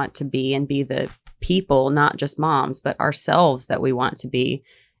we want to be, and be the people, not just moms, but ourselves that we want to be,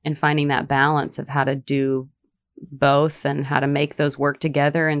 and finding that balance of how to do both and how to make those work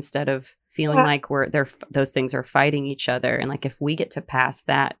together instead of feeling like those things are fighting each other. And like, if we get to pass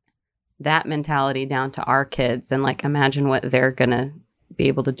that mentality down to our kids, then like imagine what they're gonna be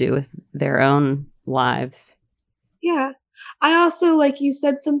able to do with their own lives. Yeah. I also, like, you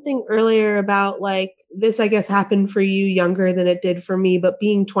said something earlier about like this, I guess, happened for you younger than it did for me, but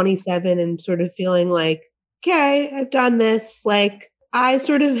being 27 and sort of feeling like, okay, I've done this. Like, I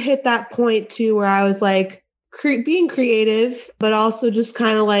sort of hit that point too where I was like being creative, but also just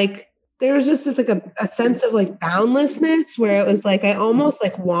kind of like, there was just this like a sense of like boundlessness where it was like I almost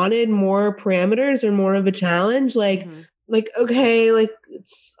like wanted more parameters or more of a challenge. Like, like, okay, like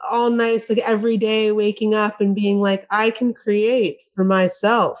it's all nice, like every day waking up and being like, I can create for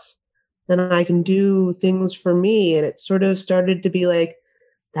myself and I can do things for me. And it sort of started to be like,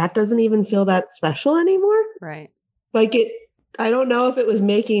 that doesn't even feel that special anymore. Right. Like I don't know if it was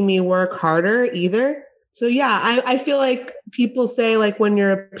making me work harder either. So yeah, I feel like people say like when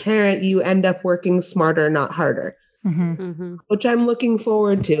you're a parent, you end up working smarter, not harder, which I'm looking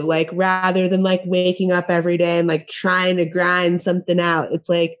forward to. Like rather than like waking up every day and like trying to grind something out, it's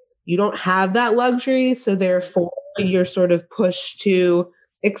like you don't have that luxury. So therefore you're sort of pushed to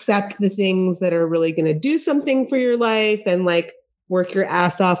accept the things that are really going to do something for your life and like work your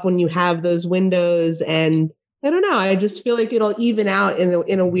ass off when you have those windows. And I don't know. I just feel like it'll even out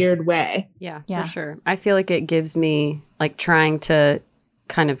in a weird way. Yeah, for sure. I feel like it gives me like trying to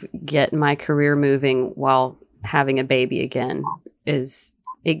kind of get my career moving while having a baby again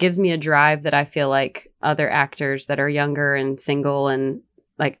it gives me a drive that I feel like other actors that are younger and single, and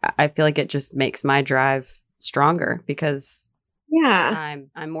like I feel like it just makes my drive stronger because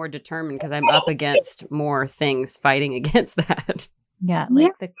I'm more determined because I'm up against more things fighting against that. Yeah,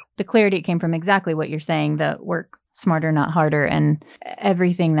 like the clarity came from exactly what you're saying, the work smarter, not harder, and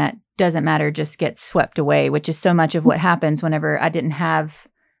everything that doesn't matter just gets swept away, which is so much of what happens whenever I didn't have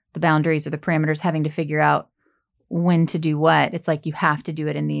the boundaries or the parameters, having to figure out when to do what. It's like you have to do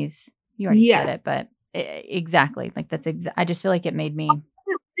it in these, you already said it, but exactly, like that's I just feel like it made me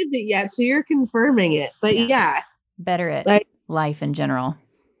yet, so you're confirming it, but better at like, life in general.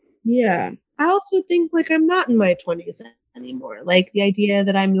 Yeah. I also think like I'm not in my 20s anymore. Like the idea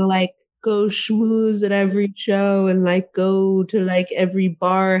that I'm gonna like go schmooze at every show and like go to like every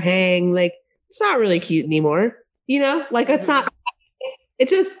bar hang, like it's not really cute anymore. You know, like it's not, it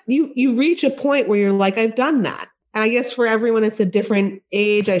just, you reach a point where you're like, I've done that. And I guess for everyone, it's a different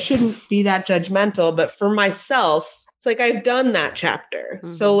age. I shouldn't be that judgmental, but for myself, it's like, I've done that chapter.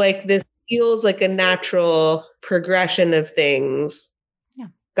 So like this feels like a natural progression of things. Yeah.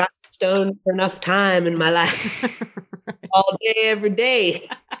 Got stoned for enough time in my life. All day, every day.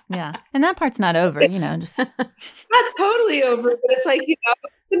 Yeah. And that part's not over, you know, just not totally over, but it's like, you know,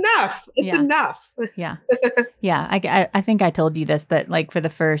 it's enough. It's enough. Yeah. Yeah. I think I told you this, but like for the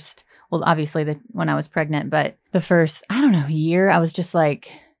first, well, obviously when I was pregnant, but the first, I don't know, year, I was just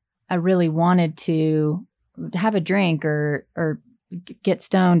like, I really wanted to have a drink or get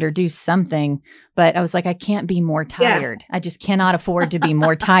stoned or do something, but I was like, I can't be more tired. I just cannot afford to be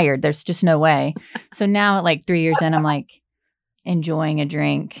more tired. There's just no way. So now, like 3 years in, I'm like enjoying a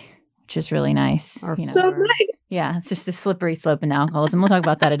drink, which is really nice. You know? So nice. Yeah, it's just a slippery slope in alcoholism. We'll talk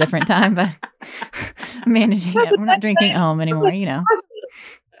about that a different time, but managing it. We're not drinking at home anymore, you know.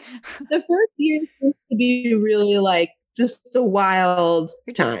 The first year seems to be really like just a wild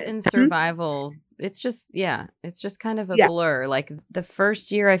You're just time. in survival. It's just, it's just kind of a blur. Like the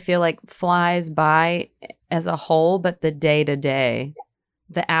first year I feel like flies by as a whole, but the day to day,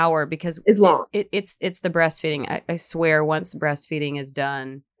 the hour, because is long. It's the breastfeeding. I swear once the breastfeeding is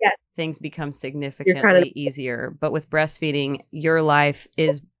done, things become significantly easier. But with breastfeeding, your life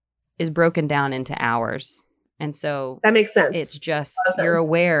is broken down into hours. And so that makes sense. It's just you're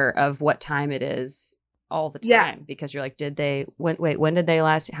aware of what time it is all the time because you're like, when did they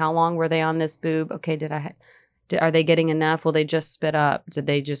last? How long were they on this boob? Okay, are they getting enough? Will they just spit up? Did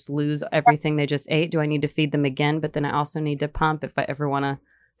they just lose everything they just ate? Do I need to feed them again? But then I also need to pump if I ever want to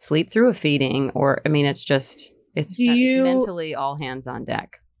sleep through a feeding. Or, I mean, it's mentally all hands on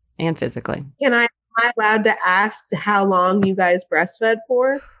deck and physically. Am I allowed to ask how long you guys breastfed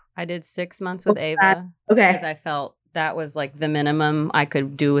for? I did 6 months with Ava. Okay. Because I felt that was like the minimum I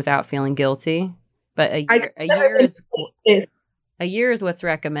could do without feeling guilty. But a year is what's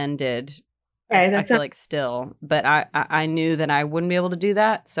recommended. Okay, I feel like still, but I knew that I wouldn't be able to do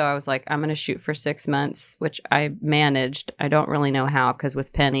that. So I was like, I'm going to shoot for 6 months, which I managed. I don't really know how, because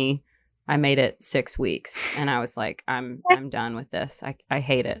with Penny, I made it 6 weeks and I was like, I'm done with this. I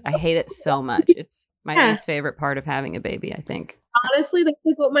hate it. I hate it so much. It's my least favorite part of having a baby, I think. Honestly, that's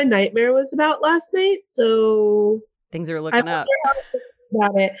like what my nightmare was about last night. So things are looking up.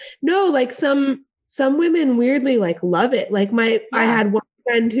 About it. No, like some women weirdly like love it. Like I had one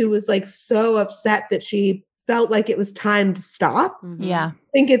friend who was like so upset that she felt like it was time to stop. Mm-hmm. Yeah.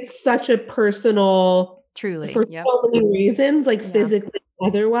 I think it's such a personal, truly, for so many reasons, like physically,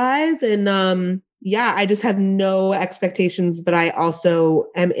 otherwise. And I just have no expectations, but I also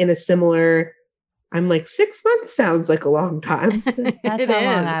am in a similar, I'm like 6 months sounds like a long time. That's how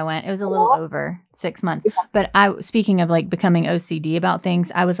long I went. It was a little over 6 months. But speaking of like becoming OCD about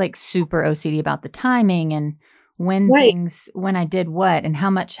things, I was like super OCD about the timing and when I did what and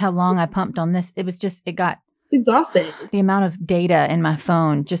how long I pumped on this. It was just, it's exhausting. The amount of data in my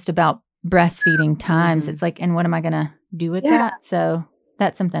phone just about breastfeeding times. It's like, and what am I going to do with that? So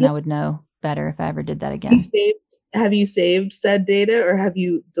that's something I would know better if I ever did that again. Have you saved said data or have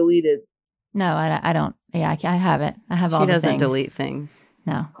you deleted? No, I don't. Yeah, I have it. I have all the things. She doesn't delete things.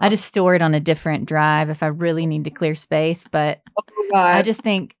 No, I just store it on a different drive if I really need to clear space. But I just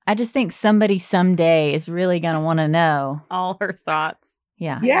think somebody someday is really going to want to know all her thoughts.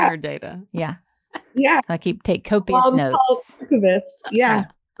 Yeah. Her data. Yeah. Yeah. I take copious notes. Yeah,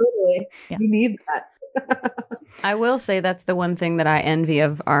 totally. Yeah. You need that. I will say that's the one thing that I envy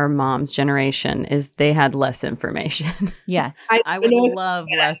of our mom's generation is they had less information. Yes. I would love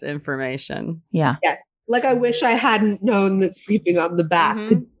less information. Yeah. Yes. Like I wish I hadn't known that sleeping on the back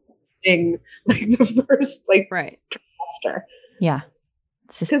could be like the first trimester. Yeah.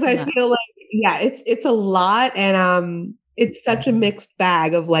 Because I feel like it's a lot and it's such a mixed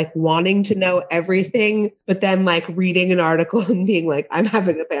bag of like wanting to know everything, but then like reading an article and being like, I'm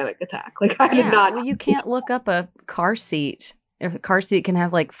having a panic attack. Like I did not. Well, you can't look up a car seat. If a car seat can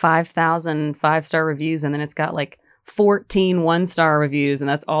have like 5,000 5-star reviews and then it's got like 14 1-star reviews and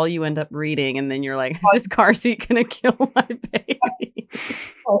that's all you end up reading. And then you're like, is this car seat going to kill my baby?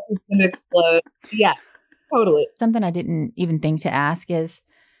 It's going to explode. Yeah, totally. Something I didn't even think to ask is,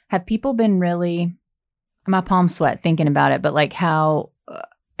 have people been really... My palms sweat thinking about it, but like how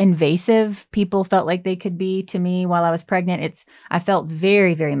invasive people felt like they could be to me while I was pregnant. I felt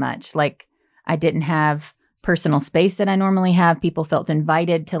very, very much like I didn't have personal space that I normally have. People felt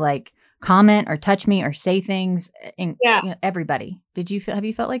invited to like comment or touch me or say things. And everybody. Have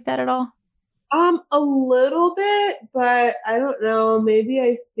you felt like that at all? A little bit, but I don't know. Maybe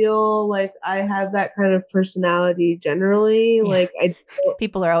I feel like I have that kind of personality generally. Yeah. Like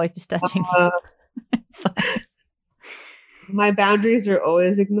people are always just touching me. My boundaries are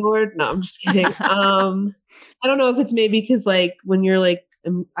always ignored. No, I'm just kidding. I don't know if it's maybe because like when you're like,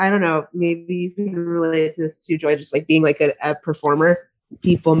 I don't know, maybe you can relate to this too, Joy, just like being like a performer.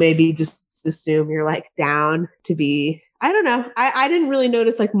 People maybe just assume you're like down to be, I don't know. I didn't really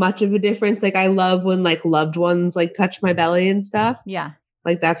notice like much of a difference. Like I love when like loved ones like touch my belly and stuff. Yeah.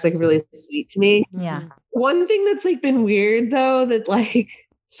 Like that's like really sweet to me. Yeah. One thing that's like been weird though, that like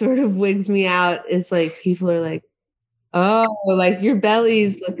sort of wigs me out is like people are like, oh, like your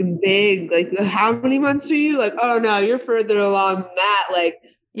belly's looking big. Like how many months are you? Like, oh no, you're further along than that. Like,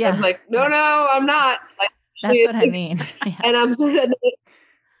 yeah. I'm like, no, I'm not. Like, that's what I mean. Yeah. And I'm sort of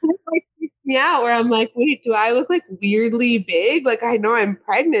like freaks me out where I'm like, wait, do I look like weirdly big? Like I know I'm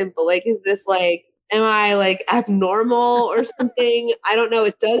pregnant, but like, is this like, am I like abnormal or something? I don't know.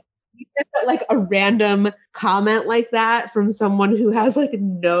 It does. You get like a random comment like that from someone who has like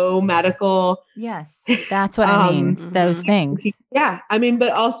no medical. Yes, that's what I mean. Those things. Yeah, I mean,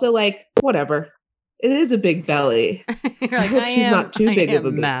 but also like whatever. It is a big belly. You're like, I hope she's not too big of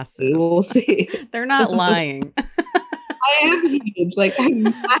a massive. Belly. We'll see. They're not lying. I am huge. Like I'm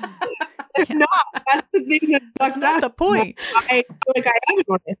massive. I'm not. That's the thing that's That's not the point. I feel like I am an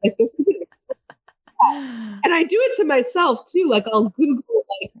artist. Like this isn't. And I do it to myself too. Like I'll Google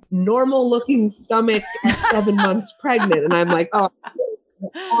like normal looking stomach at 7 months pregnant, and I'm like, oh,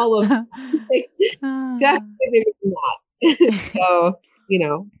 all of like, definitely not. So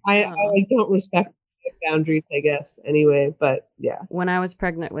I don't respect boundaries, I guess. Anyway, but yeah. When I was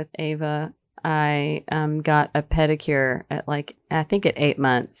pregnant with Ava, I got a pedicure at I think at 8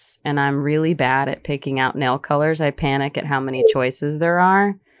 months, and I'm really bad at picking out nail colors. I panic at how many choices there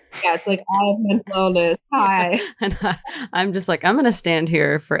are. Yeah, it's like I have mental illness. Hi. And I'm just like, I'm going to stand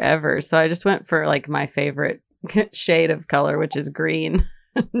here forever. So I just went for like my favorite shade of color, which is green.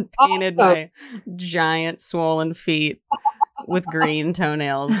 Painted my giant swollen feet with green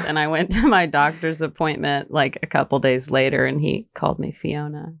toenails. And I went to my doctor's appointment like a couple days later, and he called me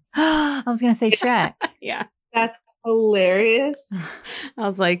Fiona. I was going to say Shrek. Yeah. That's hilarious. I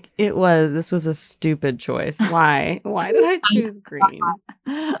was like, this was a stupid choice. Why did I choose green?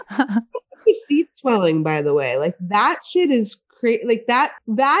 The feet swelling, by the way, like that shit is crazy. Like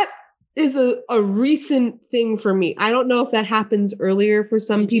that is a recent thing for me. I don't know if that happens earlier for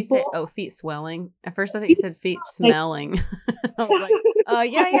some Did people. You say, feet swelling? At first I thought you said feet smelling. I was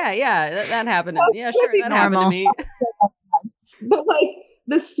like, yeah. That happened. Yeah, sure. That happened to me. But like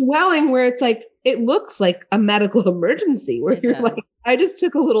the swelling where it's like, it looks like a medical emergency where you're like, I just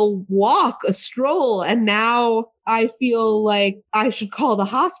took a little walk, a stroll, and now I feel like I should call the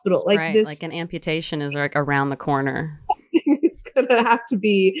hospital. Like right, this, like an amputation is like around the corner. It's gonna have to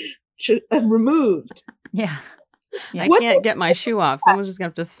be removed. Yeah. I can't get my shoe off. Someone's just gonna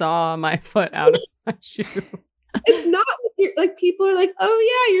have to saw my foot out of my shoe. It's not like people are like,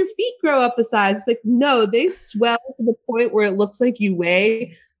 oh yeah, your feet grow up a size. It's like, no, they swell to the point where it looks like you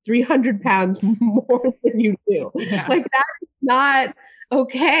weigh 300 pounds more than you do. Yeah. Like that's not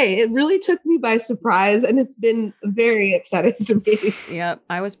okay. It really took me by surprise, and it's been very upsetting to me. Yep.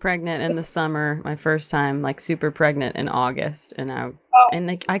 I was pregnant in the summer, my first time, like super pregnant in August. And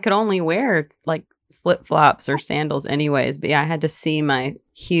I could only wear like flip-flops or sandals anyways. But yeah, I had to see my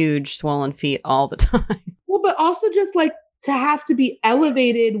huge swollen feet all the time. Well, but also just like to have to be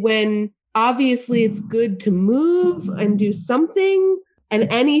elevated when obviously it's good to move and do something, and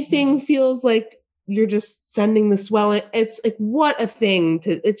anything feels like you're just sending the swelling. It's like, what a thing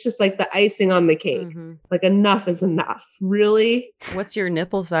it's just like the icing on the cake. Mm-hmm. Like enough is enough. Really? What's your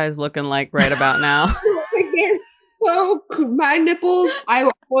nipple size looking like right about now? So my nipples, I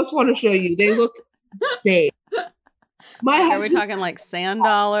almost want to show you. They look insane. Are we talking like sand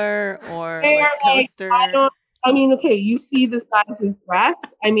dollar or like coaster? Okay, you see the size of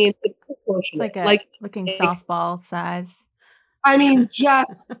breast. I mean, it's proportionate. It's like looking softball size. I mean,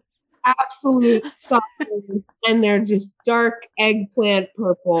 just absolute soft, and they're just dark eggplant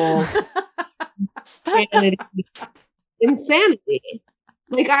purple. Insanity.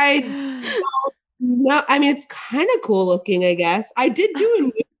 Like I mean, it's kind of cool looking, I guess. I did do a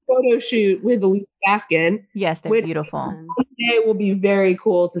new photo shoot with Elise Afghan. Yes, they're beautiful. One day will be very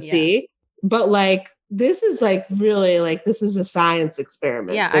cool to see. But like, this is like really like, this is a science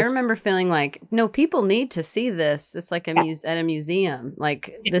experiment. Yeah, I remember feeling like, no, people need to see this. It's like at a museum.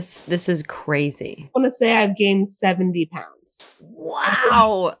 Like this is crazy. I want to say I've gained 70 pounds.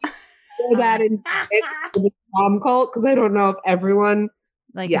 Wow. Throw that in the mom cult, because I don't know if everyone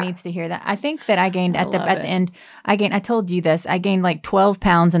needs to hear that. I think that I gained at the end. I told you this. I gained like 12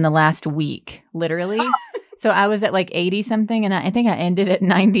 pounds in the last week, literally. So I was at like 80 something, and I think I ended at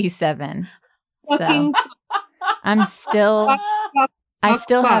 97. So I'm still, I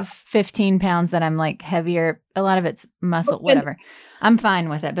still have 15 pounds that I'm like heavier. A lot of it's muscle, whatever. I'm fine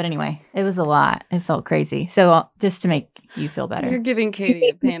with it. But anyway, it was a lot. It felt crazy. So just to make you feel better. You're giving Katie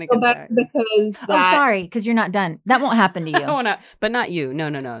a panic attack. Because sorry, because you're not done. That won't happen to you. But not you. No.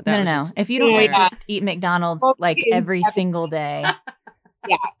 No. If you don't just eat McDonald's like every single day.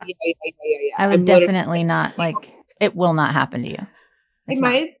 Yeah. I was definitely not like, it will not happen to you. It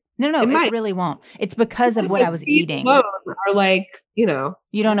might. No, it really won't. It's because of what I was eating. Are like, you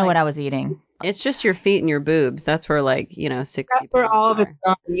don't know what I was eating. It's just your feet and your boobs. That's where 60 That's where all of it's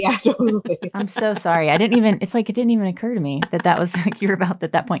gone. Yeah, totally. I'm so sorry. It didn't even occur to me that was like, you were about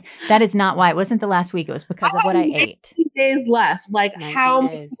at that point. That is not why. It wasn't the last week. It was because of what I ate. 19 days left. Like, how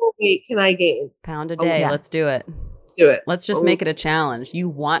much weight can I gain? Pound a day. Let's do it. Do it. Let's just make it a challenge. You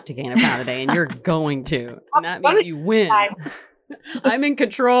want to gain a pound a day, and you're going to. And that means you win. I'm in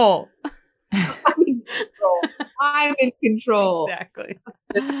control. I'm in control. Exactly.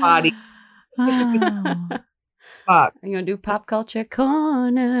 This body. Fuck. Are you gonna do pop culture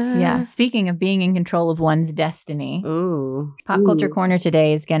corner? Yeah. Speaking of being in control of one's destiny, Ooh. pop culture Ooh. corner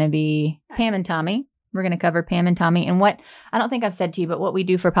today is going to be Pam and Tommy. We're going to cover Pam and Tommy. And what I don't think I've said to you, but what we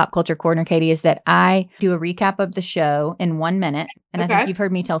do for pop culture corner, Katie, is that I do a recap of the show in 1 minute. And I think you've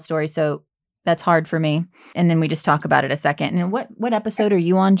heard me tell stories, so that's hard for me. And then we just talk about it a second. And what episode are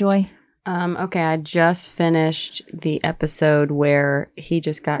you on, Joy? Okay, I just finished the episode where he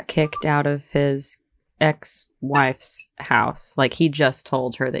just got kicked out of his ex-wife's house. Like he just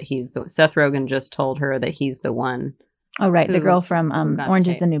told her that Seth Rogen just told her that he's the one. Oh, right. The Who girl from got Orange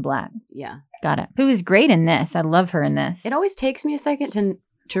the is the New Black. Yeah. Got it. Who is great in this. I love her in this. It always takes me a second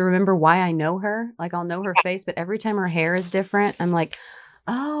to remember why I know her. Like I'll know her face, but every time her hair is different, I'm like,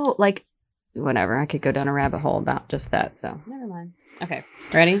 oh, like whatever. I could go down a rabbit hole about just that. So never mind. Okay.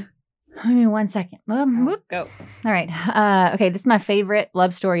 Ready? Give me 1 second. Whoop. Go. All right. Okay. This is my favorite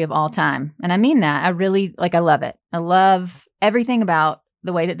love story of all time. And I mean that. I really, I love it. I love everything about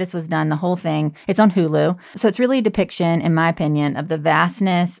the way that this was done, the whole thing. It's on Hulu. So it's really a depiction, in my opinion, of the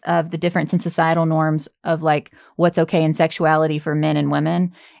vastness of the difference in societal norms of like what's okay in sexuality for men and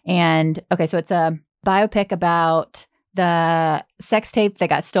women. And okay, so it's a biopic about the sex tape that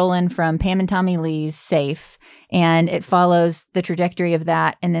got stolen from Pam and Tommy Lee's safe. And it follows the trajectory of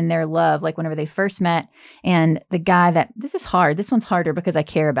that and then their love, like whenever they first met. And the guy that, this is hard. This one's harder because I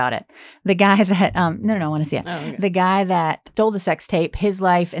care about it. The guy that, no, I want to see it. Oh, okay. The guy that stole the sex tape, his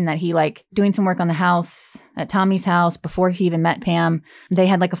life, and that he like doing some work on the house at Tommy's house before he even met Pam. They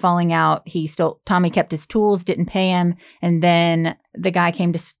had like a falling out. Tommy kept his tools, didn't pay him. And then the guy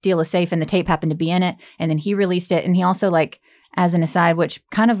came to steal a safe and the tape happened to be in it. And then he released it. And he also like, as an aside, which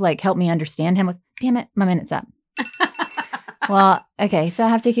kind of like helped me understand him was, damn it, my minute's up. Well, okay, so I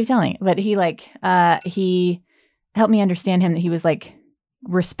have to keep telling. But he he helped me understand him that he was like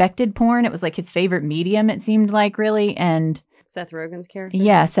respected porn. It was like his favorite medium, it seemed like, really. And Seth Rogen's character?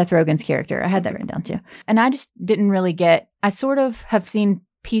 yeah, Seth Rogen's character. I had that written down too. And I just didn't really I sort of have seen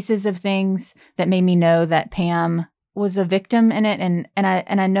pieces of things that made me know that Pam was a victim in it. And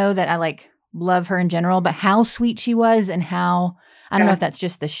I know that I like love her in general, but how sweet she was and how, I don't know if that's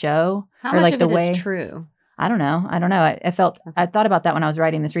just the show How or much like of the it way. is true? I don't know. I thought about that when I was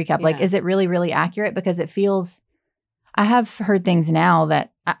writing this recap. Like, Yeah. is it really, really accurate? Because it feels, I have heard things now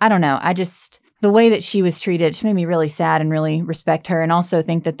that, I don't know. The way that she was treated, she made me really sad and really respect her. And also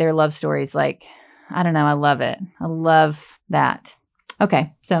think that their love stories, like, I don't know. I love it. I love that.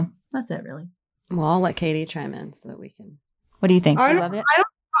 Okay. So that's it really. Well, I'll let Katie chime in so that we can. What do you think? I You don't- love it?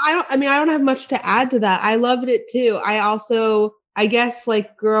 I don't have much to add to that. I loved it too. I guess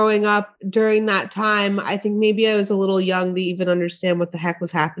like growing up during that time, I think maybe I was a little young to even understand what the heck was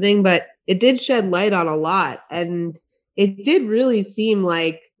happening, but it did shed light on a lot. And it did really seem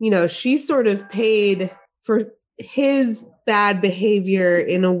like, she sort of paid for his bad behavior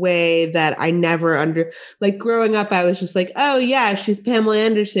in a way that I never like growing up, I was just like, oh yeah, she's Pamela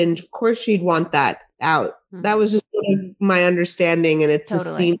Anderson. Of course she'd want that out. Mhm. That was just sort of my understanding. And it just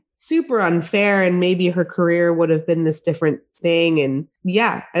Totally. seemed super unfair. And maybe her career would have been this different thing. And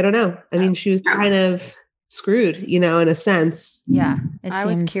yeah, I don't know. I mean, she was kind of screwed, in a sense. Yeah. I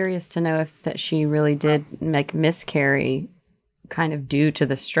was curious to know if that she really did miscarry kind of due to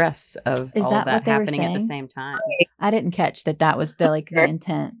the stress of Is all that of that what they were happening at the saying? same time. I didn't catch that was the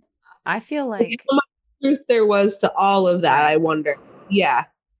intent. I feel like How much truth there was to all of that, I wonder. Yeah.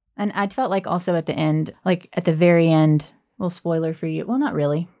 And I felt like also at the end, like at the very end, well, spoiler for you. Well, not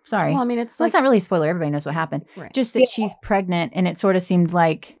really. Sorry. well, I mean, it's Well, like it's not really a spoiler. Everybody knows what happened. right. Just that Yeah. she's pregnant, and it sort of seemed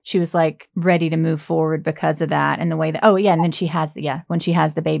like she was like ready to move forward because of that, and the way that. Oh yeah, and then she has when she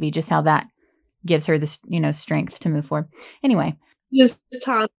has the baby, just how that gives her this strength to move forward. Anyway, Just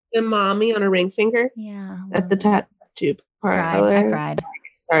Tommy and mommy on a ring finger yeah, at the tattoo parlor. I cried.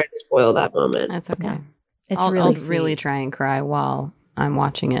 Sorry to spoil that moment. That's okay. Yeah. It's I'll really really sweet. try and cry while I'm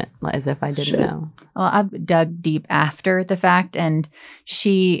watching it, as if I didn't Shit. know. Well, I've dug deep after the fact, and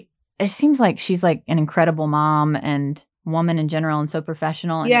it seems like she's like an incredible mom and woman in general, and so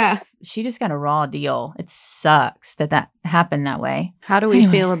professional. And Yeah. she just got a raw deal. It sucks that happened that way. How do we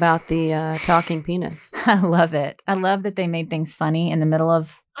Anyway. feel about the talking penis? I love it. I love that they made things funny in the middle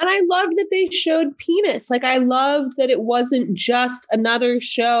of. And I loved that they showed penis. Like, I loved that it wasn't just another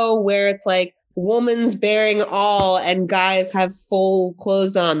show where it's like woman's bearing all and guys have full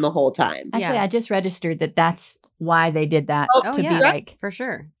clothes on the whole time. Actually, Yeah. I just registered that's why they did that Oh, to yeah. be like For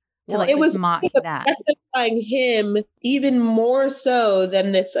sure. to Well, like it just was mock that. Objectifying him even more so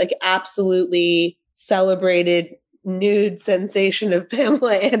than this like absolutely celebrated nude sensation of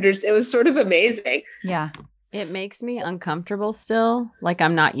Pamela Anderson. It was sort of amazing. Yeah. It makes me uncomfortable still. Like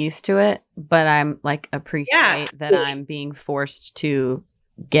I'm not used to it, but I'm like appreciate that I'm being forced to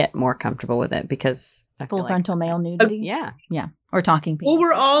get more comfortable with it because I Full feel frontal male nudity. Yeah. Yeah. Or talking penis. Well,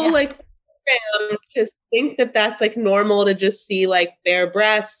 we're all Yeah. like programmed to think that that's like normal to just see like bare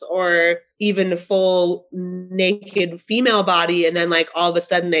breasts or even a full naked female body. And then like all of a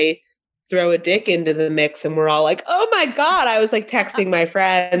sudden they throw a dick into the mix and we're all like, oh my God. I was like texting my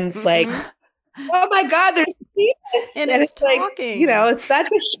friends like, oh my God, there's a penis. And it's like, talking. you know, it's that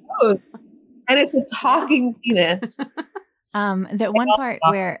just shows. And it's a talking penis. That one part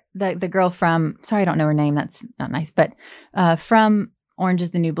where the girl from, sorry, I don't know her name. That's not nice. But from Orange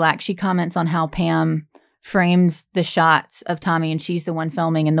is the New Black, she comments on how Pam frames the shots of Tommy and she's the one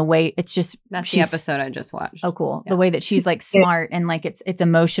filming and the way it's just. That's the episode I just watched. Oh, cool. Yeah. The way that she's like smart and like it's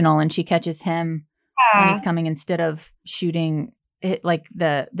emotional and she catches him when he's coming instead of shooting it like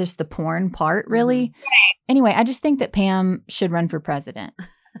there's the porn part really. Right. Anyway, I just think that Pam should run for president.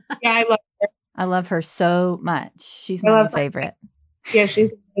 Yeah, I love her. I love her so much. She's my favorite. Yeah,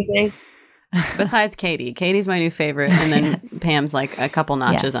 she's amazing. Besides Katie. Katie's my new favorite. And then Pam's like a couple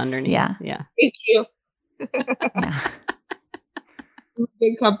notches underneath. Yeah. Yeah. Thank you. Yeah.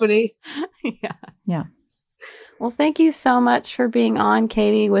 Good company. Yeah. Yeah. Well, thank you so much for being on,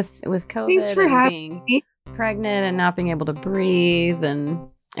 Katie, with COVID. Thanks for and having being pregnant and not being able to breathe. And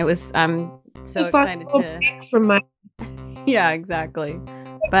I'm so excited to from my Yeah, exactly.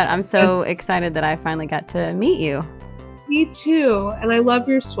 But I'm so excited that I finally got to meet you. Me too. And I love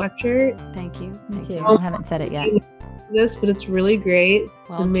your sweatshirt. Thank you. Me Thank too. you. I haven't said it yet. This, but it's really great. It's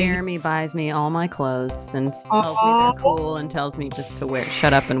Well, amazing. Jeremy buys me all my clothes and tells me they're cool and tells me just to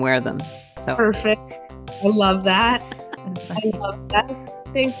shut up and wear them. So Perfect. I love that. I love that.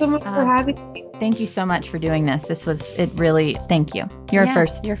 Thanks so much for having me. Thank you so much for doing this. This was it really thank you. You're Yeah,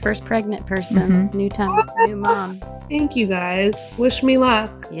 first. your first pregnant person, Mhm. new time, new mom. Thank you guys. Wish me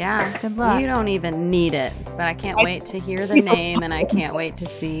luck. Yeah. Good luck. You don't even need it, but I can't wait to hear the name and I can't wait to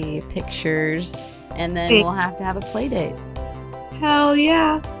see pictures and then we'll have to have a play date. Hell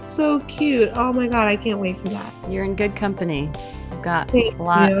yeah. So cute. Oh my God. I can't wait for that. You're in good company. You've got Thank a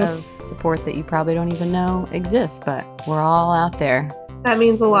lot you. of support that you probably don't even know exists, but we're all out there. That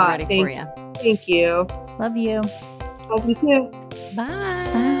means a We're lot. ready for you. Thank you. Love you. Love you too.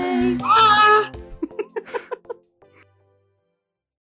 Bye. Bye.